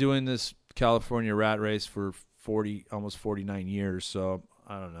 I've been doing this California rat race for almost 49 years, so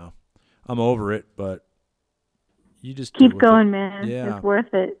I don't know. I'm over it, but you just keep going, man. Yeah. It's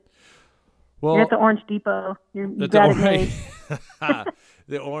worth it. Well, you're at the Orange Depot. You got it made.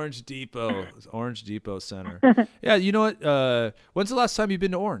 The Orange Depot Center. Yeah, you know what? When's the last time you've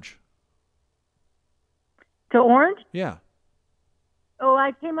been to Orange? To Orange? Yeah. Oh,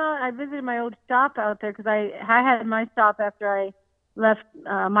 I came out. I visited my old shop out there because I had my shop after I left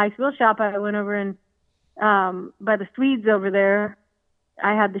Mike's Wheel Shop. I went over and by the Swedes over there.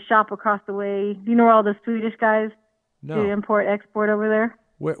 I had the shop across the way. Do you know where all the Swedish guys do No. import export over there?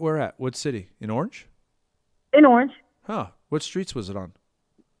 Where at? What city? In Orange? In Orange. Huh. What streets was it on?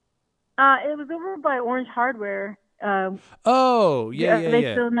 It was over by Orange Hardware. Oh, yeah. Are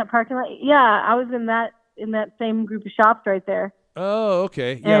they still in that parking lot? Yeah, I was in that same group of shops right there. Oh,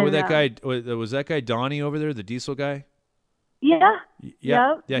 okay. Yeah, And, with that guy was that guy Donnie over there, the diesel guy? Yeah.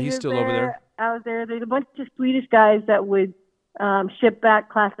 Yeah. Yep. Yeah, He he's was still over there. I was there. There's a bunch of Swedish guys that would ship back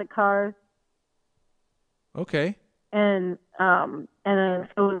classic cars, Okay. and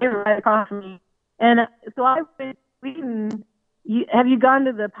so they were right across from me. And so I went to Sweden. Have you gone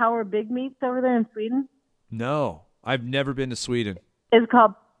to the Power Big Meets over there in Sweden? No. I've never been to Sweden. It's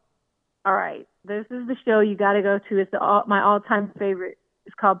called. All right, this is the show you got to go to. It's my all-time favorite.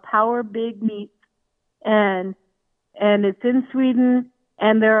 It's called Power Big Meets, and it's in Sweden.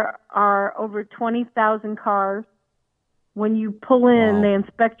 And there are over 20,000 cars. When you pull in, Wow. they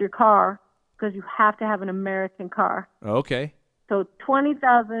inspect your car because you have to have an American car. Okay. So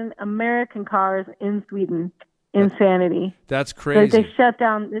 20,000 American cars in Sweden. Insanity. That's They crazy. shut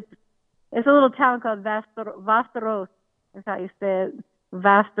down. It's a little town called Västerås. That's how you say it.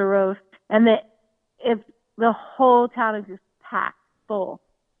 Västerås. And the whole town is just packed full.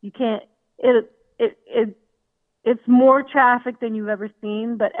 You can't. It's more traffic than you've ever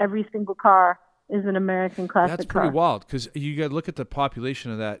seen, but every single car is an American classic That's pretty car. wild because you got to look at the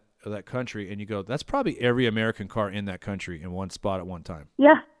population of that country and you go, that's probably every American car in that country in one spot at one time.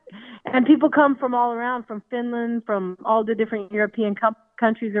 Yeah. And people come from all around, from Finland, from all the different European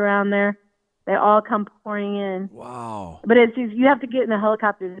countries around there. They all come pouring in. Wow. But it's just, you have to get in a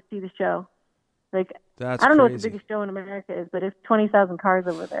helicopter to see the show. Like, That's I don't know what crazy. the biggest show in America is, but it's 20,000 cars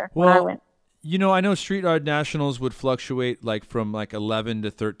over there when I Well, went. you know, I know Street Art Nationals would fluctuate like from like 11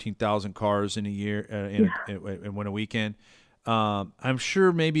 to 13,000 cars in a year in a weekend. I'm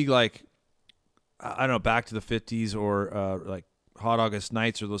sure maybe like, I don't know, back to the 50s or like Hot August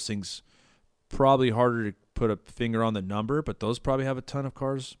Nights or those things, probably harder to put a finger on the number, but those probably have a ton of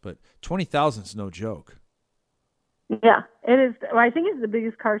cars. But 20,000 is no joke. Yeah, it is. Well, I think it's the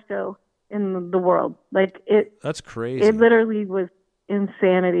biggest car show in the world. Like, That's crazy. it literally was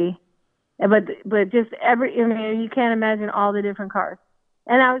insanity. But just you can't imagine all the different cars.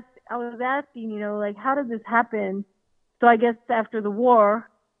 And I was asking, like, how did this happen? So I guess after the war,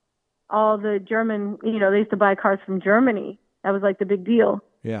 all the German, they used to buy cars from Germany. That was like the big deal.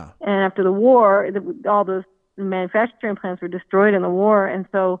 Yeah. And after the war, all those manufacturing plants were destroyed in the war, and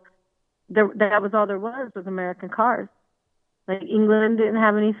so that was all there was American cars. Like England didn't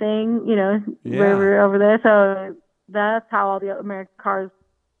have anything, Yeah. we were over there. So that's how all the American cars,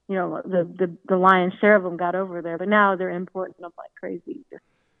 the lion's share of them got over there. But now they're importing them like crazy.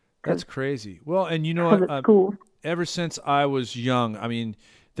 That's crazy. Well, and you know Because what? it's cool. Ever since I was young, I mean,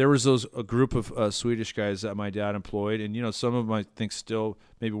 there was a group of Swedish guys that my dad employed, and some of them I think still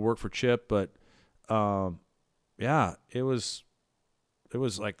maybe work for Chip, but yeah, it was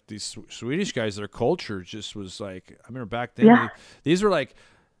like these Swedish guys. Their culture just was like, I remember back then. Yeah. These were like,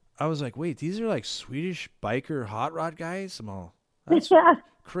 I was like, wait, these are like Swedish biker hot rod guys. I'm all, that's Yeah.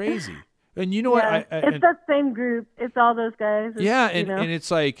 crazy. And you know what? Yeah. It's that same group. It's all those guys. Yeah, and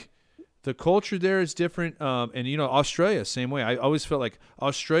it's like the culture there is different. And Australia, same way. I always felt like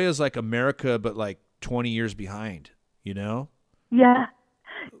Australia's like America, but like 20 years behind. Yeah,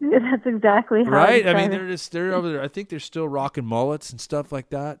 that's exactly how. Right? I describe mean, it. they're over there. I think they're still rocking mullets and stuff like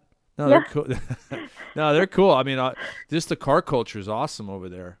that. No, Yeah. they're cool. No, they're cool. I mean, just the car culture is awesome over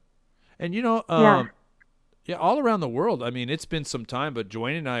there. And yeah, all around the world. I mean, it's been some time, but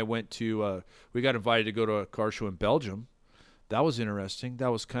Joanne and I went to. We got invited to go to a car show in Belgium. That was interesting.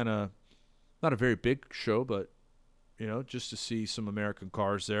 That was kind of not a very big show, but just to see some American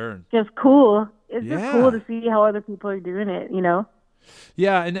cars there and. Just cool. It's just Yeah. cool to see how other people are doing it.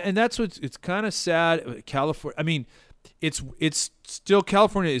 Yeah, and that's what's it's kind of sad. California. I mean, it's still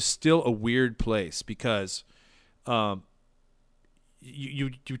California is still a weird place because, you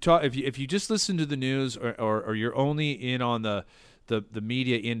talk if you just listen to the news or you're only in on the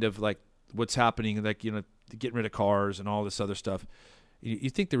media end of like what's happening, like getting rid of cars and all this other stuff, you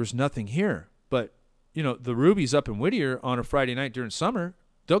think there was nothing here, but the Rubies up in Whittier on a Friday night during summer,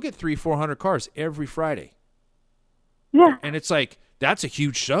 they'll get 300-400 cars every Friday. Yeah. And it's like, that's a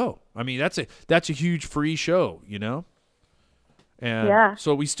huge show. I mean, that's a huge free show, And Yeah.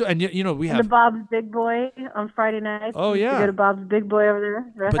 so we still, and we And the have, Bob's Big Boy on Friday nights. Oh, We used to yeah. go to Bob's Big Boy over there,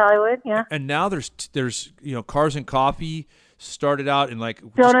 West But- Hollywood. Yeah. and now there's Cars and Coffee started out in like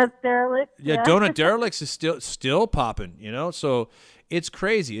Donut derelict. yeah, donut derelicts is still popping, you know. So it's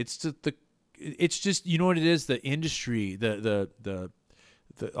crazy. It's just you know what it is. The industry, the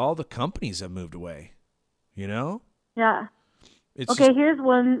all the companies have moved away. You know. Yeah. It's Okay, here's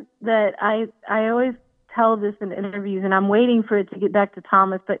one that I always tell this in interviews, and I'm waiting for it to get back to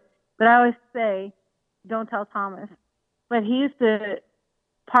Thomas, but I always say, don't tell Thomas. But he used to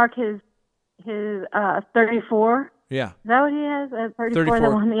park his 34. Yeah. Is that what he has? 34. 34.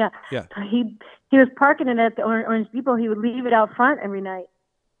 That one, yeah. Yeah. So he was parking it at the Orange Depot. He would leave it out front every night,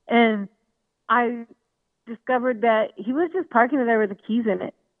 and I discovered that he was just parking it there with the keys in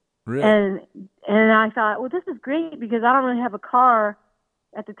it. Really? And I thought, well, this is great because I don't really have a car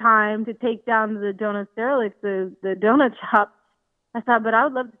at the time to take down to the Donut Derelict, the donut shop. I thought, but I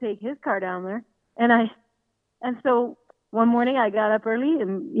would love to take his car down there. And so one morning I got up early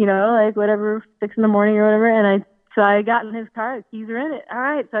and, you know, like whatever, 6 a.m. or whatever, and I got in his car, the keys are in it. All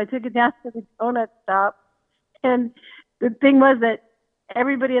right, so I took it down to the donut shop. And the thing was that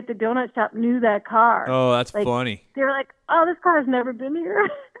everybody at the donut shop knew that car. Oh, that's like, funny. They were like, "Oh, this car has never been here."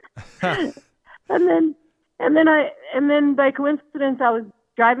 and then by coincidence, I was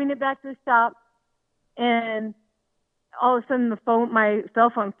driving it back to the shop, and all of a sudden, my cell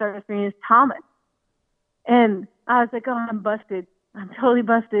phone started ringing. It's Thomas, and I was like, "Oh, I'm busted. I'm totally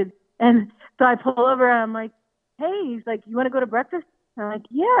busted." And so I pull over, and I'm like, "Hey," he's like, "You want to go to breakfast?" I'm like,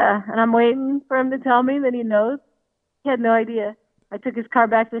 "Yeah," and I'm waiting for him to tell me that he knows. He had no idea. I took his car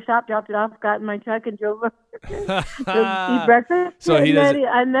back to the shop, dropped it off, got in my truck, and drove over to eat breakfast. So he doesn't.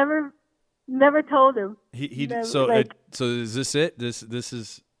 I never told him. He never, so like, so is this it? This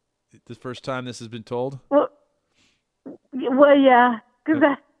is the first time this has been told? Well, yeah, because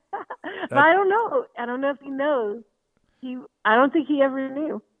I don't know. I don't know if he knows. I don't think he ever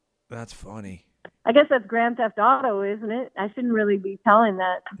knew. That's funny. I guess that's Grand Theft Auto, isn't it? I shouldn't really be telling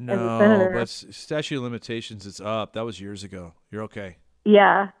that as a No, senator. but statute of limitations is up. That was years ago. You're okay.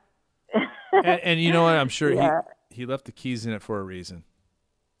 Yeah. And you know what? I'm sure Yeah. he left the keys in it for a reason.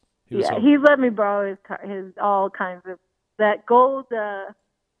 He let me borrow his car, his all kinds of that gold. I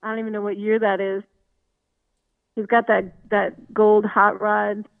don't even know what year that is. He's got that gold hot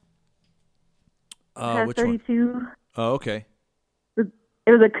rod. which one? 32. Oh, okay.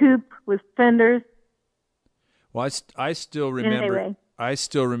 It was a coupe with fenders. Well, I still remember. Anyway. I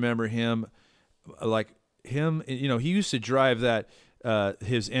still remember him, like him. You know, he used to drive that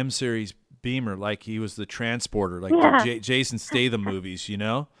his M Series Beamer like he was the transporter, like the Jason Statham movies. You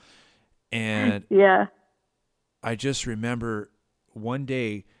know, and yeah, I just remember one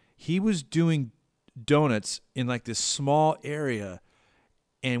day he was doing donuts in like this small area,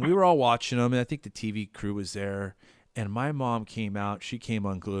 and we were all watching him, and I think the TV crew was there. And my mom came out. She came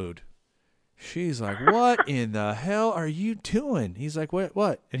unglued. She's like, "What in the hell are you doing?" He's like,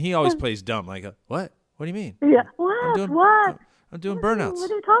 "What? And he always plays dumb. Like, "What? What do you mean?" Yeah. What? I'm doing burnouts. What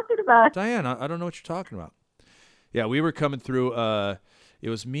are you talking about? Diane, I don't know what you're talking about. Yeah, we were coming through. It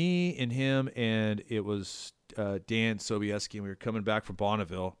was me and him, and it was Dan Sobieski, and we were coming back from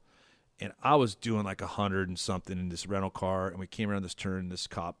Bonneville. And I was doing like 100 and something in this rental car, and we came around this turn, and this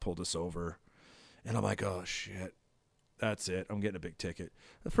cop pulled us over. And I'm like, "Oh, shit. That's it. I'm getting a big ticket."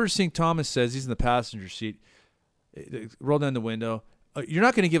 The first thing Thomas says, he's in the passenger seat, roll down the window. "You're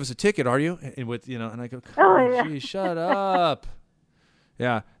not going to give us a ticket, are you?" And and I go, "Geez, shut up."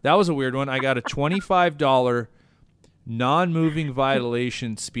 Yeah, that was a weird one. I got a $25 non-moving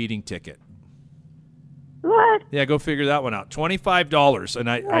violation speeding ticket. What? Yeah, go figure that one out. $25, and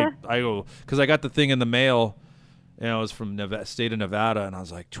I go because I got the thing in the mail. It was from state of Nevada, and I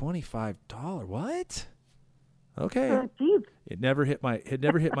was like, $25? What? Okay. Oh, geez. It never hit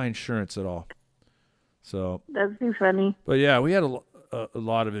my insurance at all. So That's too funny. But yeah, we had a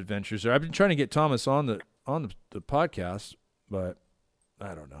lot of adventures there. I've been trying to get Thomas on the podcast, but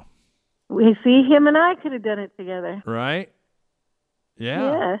I don't know. We see him and I could have done it together. Right?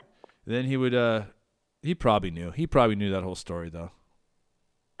 Yeah. Yeah. Then he would he probably knew. He probably knew that whole story though.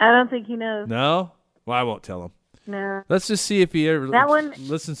 I don't think he knows. No? Well, I won't tell him. No. Let's just see if he ever one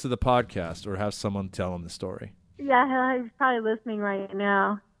listens to the podcast or have someone tell him the story. Yeah, he's probably listening right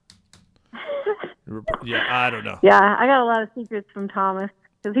now. Yeah, I don't know. Yeah, I got a lot of secrets from Thomas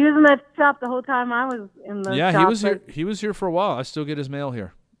because he was in that shop the whole time I was in the shop. Yeah, he was here. He was here for a while. I still get his mail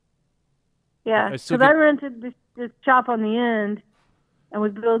here. Yeah, because I rented this shop on the end and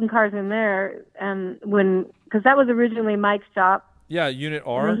was building cars in there, and because that was originally Mike's shop. Yeah, Unit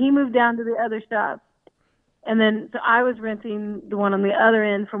R. And he moved down to the other shop, and then so I was renting the one on the other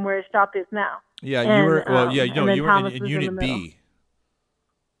end from where his shop is now. Yeah, and, you were. Well, yeah, you were in Unit B.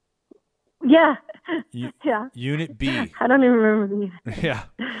 Yeah. U- Yeah. Unit B. I don't even remember the. Yeah.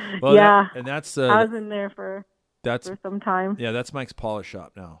 Well, Yeah. and that's I was in there for some time. yeah, that's Mike's polish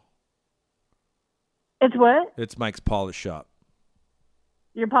shop now. It's what? It's Mike's polish shop.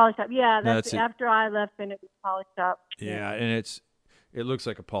 Your polish shop. Yeah, No, that's that's it. after I left, and it was polish shop. Yeah, and it looks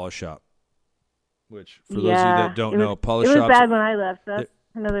like a polish shop. Which for those of Yeah, you that don't it know, was, polish it was shops bad when I left. That's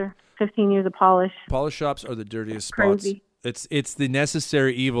another 15 years of polish. polish shops are the dirtiest spots. Crazy. It's the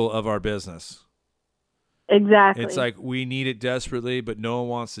necessary evil of our business. Exactly. It's like we need it desperately, but no one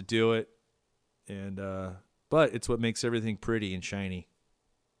wants to do it. And but it's what makes everything pretty and shiny.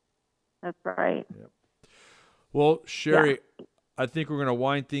 That's right. Well, Sherry, I think we're going to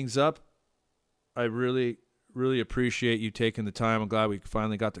wind things up. I really, really appreciate you taking the time. I'm glad we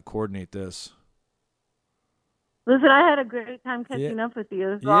finally got to coordinate this. Listen, I had a great time catching up with you.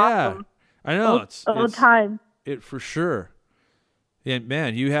 It was awesome. I know. Old time. It for sure. And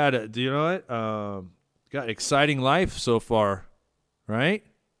man, you had do you know what? Got exciting life so far, right?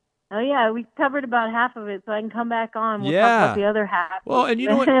 Oh yeah, we covered about half of it, so I can come back on. We'll Yeah. talk about the other half. Well, and you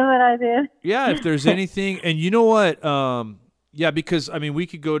know what? what I did. Yeah, if there's anything, and you know what? Yeah, because I mean, we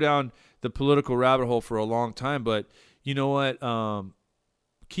could go down the political rabbit hole for a long time, but you know what?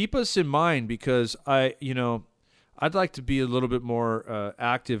 Keep us in mind because I'd like to be a little bit more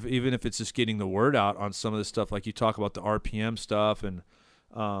active, even if it's just getting the word out on some of this stuff. Like you talk about the RPM stuff, and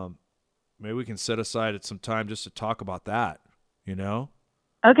maybe we can set aside some time just to talk about that. You know?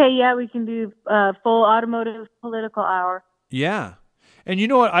 Okay, yeah, we can do full automotive political hour. Yeah, and you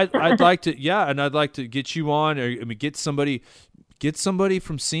know what? I'd like to. Yeah, and I'd like to get you on, or I mean, get somebody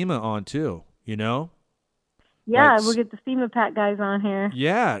from SEMA on too. You know? Yeah, Like, we'll get the SEMA Pack guys on here.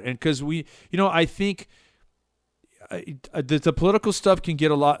 Yeah, and because I think the political stuff can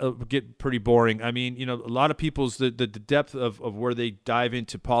get pretty boring. I mean, a lot of people's the depth of where they dive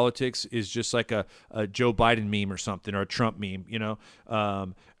into politics is just like a Joe Biden meme or something, or a Trump meme,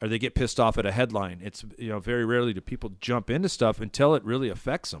 or they get pissed off at a headline. It's very rarely do people jump into stuff until it really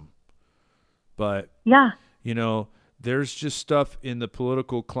affects them. But yeah, there's just stuff in the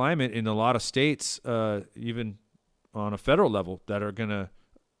political climate in a lot of states, even on a federal level, that are going to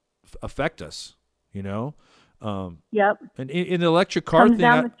affect us. Yep. And in the electric car Comes thing,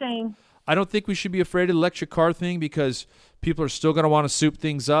 down the chain. I don't think we should be afraid of the electric car thing because people are still going to want to soup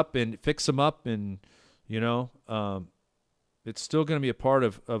things up and fix them up, and it's still going to be a part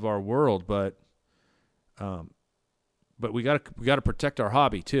of our world. But we got to protect our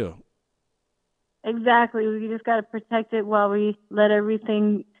hobby too. Exactly. We just got to protect it while we let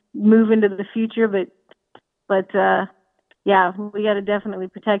everything move into the future. But yeah, we got to definitely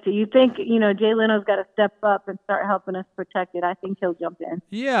protect it. You think, Jay Leno's got to step up and start helping us protect it. I think he'll jump in.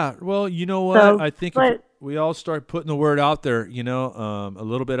 Yeah. Well, you know what? So, I think if we all start putting the word out there, a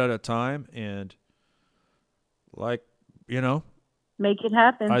little bit at a time, and make it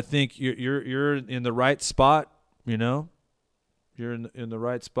happen. I think you're in the right spot. You're in the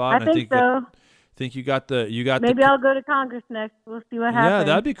right spot. I think so. I think you got the. Maybe I'll go to Congress next. We'll see what happens. Yeah,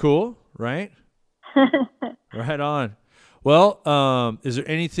 that'd be cool, right? Right on. Well, is there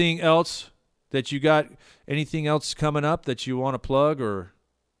anything else that you got? Anything else coming up that you want to plug, or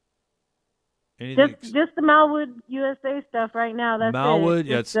anything? Just the Malwood USA stuff right now. That's Malwood, it.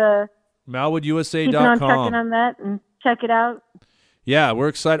 yeah, it's MalwoodUSA.com. Keeping on checking on that and check it out. Yeah, we're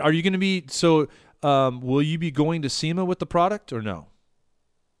excited. Are you going to be will you be going to SEMA with the product or no?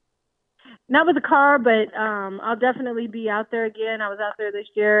 Not with the car, but I'll definitely be out there again. I was out there this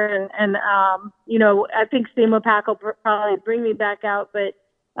year, and I think SEMA Pack will probably bring me back out. But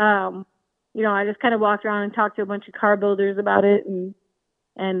I just kind of walked around and talked to a bunch of car builders about it, and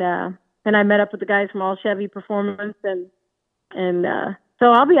then I met up with the guys from All Chevy Performance, and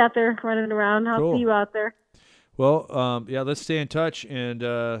so I'll be out there running around. I'll Cool. see you out there. Well, yeah, let's stay in touch, and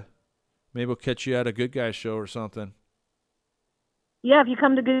maybe we'll catch you at a Good Guys show or something. Yeah, if you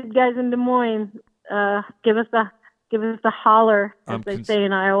come to Good Guys in Des Moines, give us a holler, as they say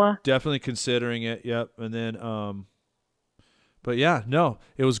in Iowa. Definitely considering it. Yep. And then, but yeah, no,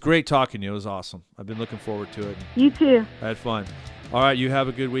 it was great talking to you. It was awesome. I've been looking forward to it. You too. I had fun. All right, you have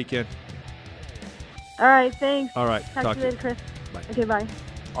a good weekend. All right, thanks. All right, Talk to you later, Chris. Bye. Okay, bye.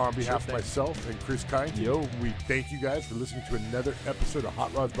 On behalf of myself and Chris Kind, we thank you guys for listening to another episode of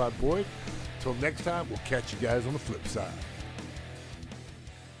Hot Rods by Boyd. Until next time, we'll catch you guys on the flip side.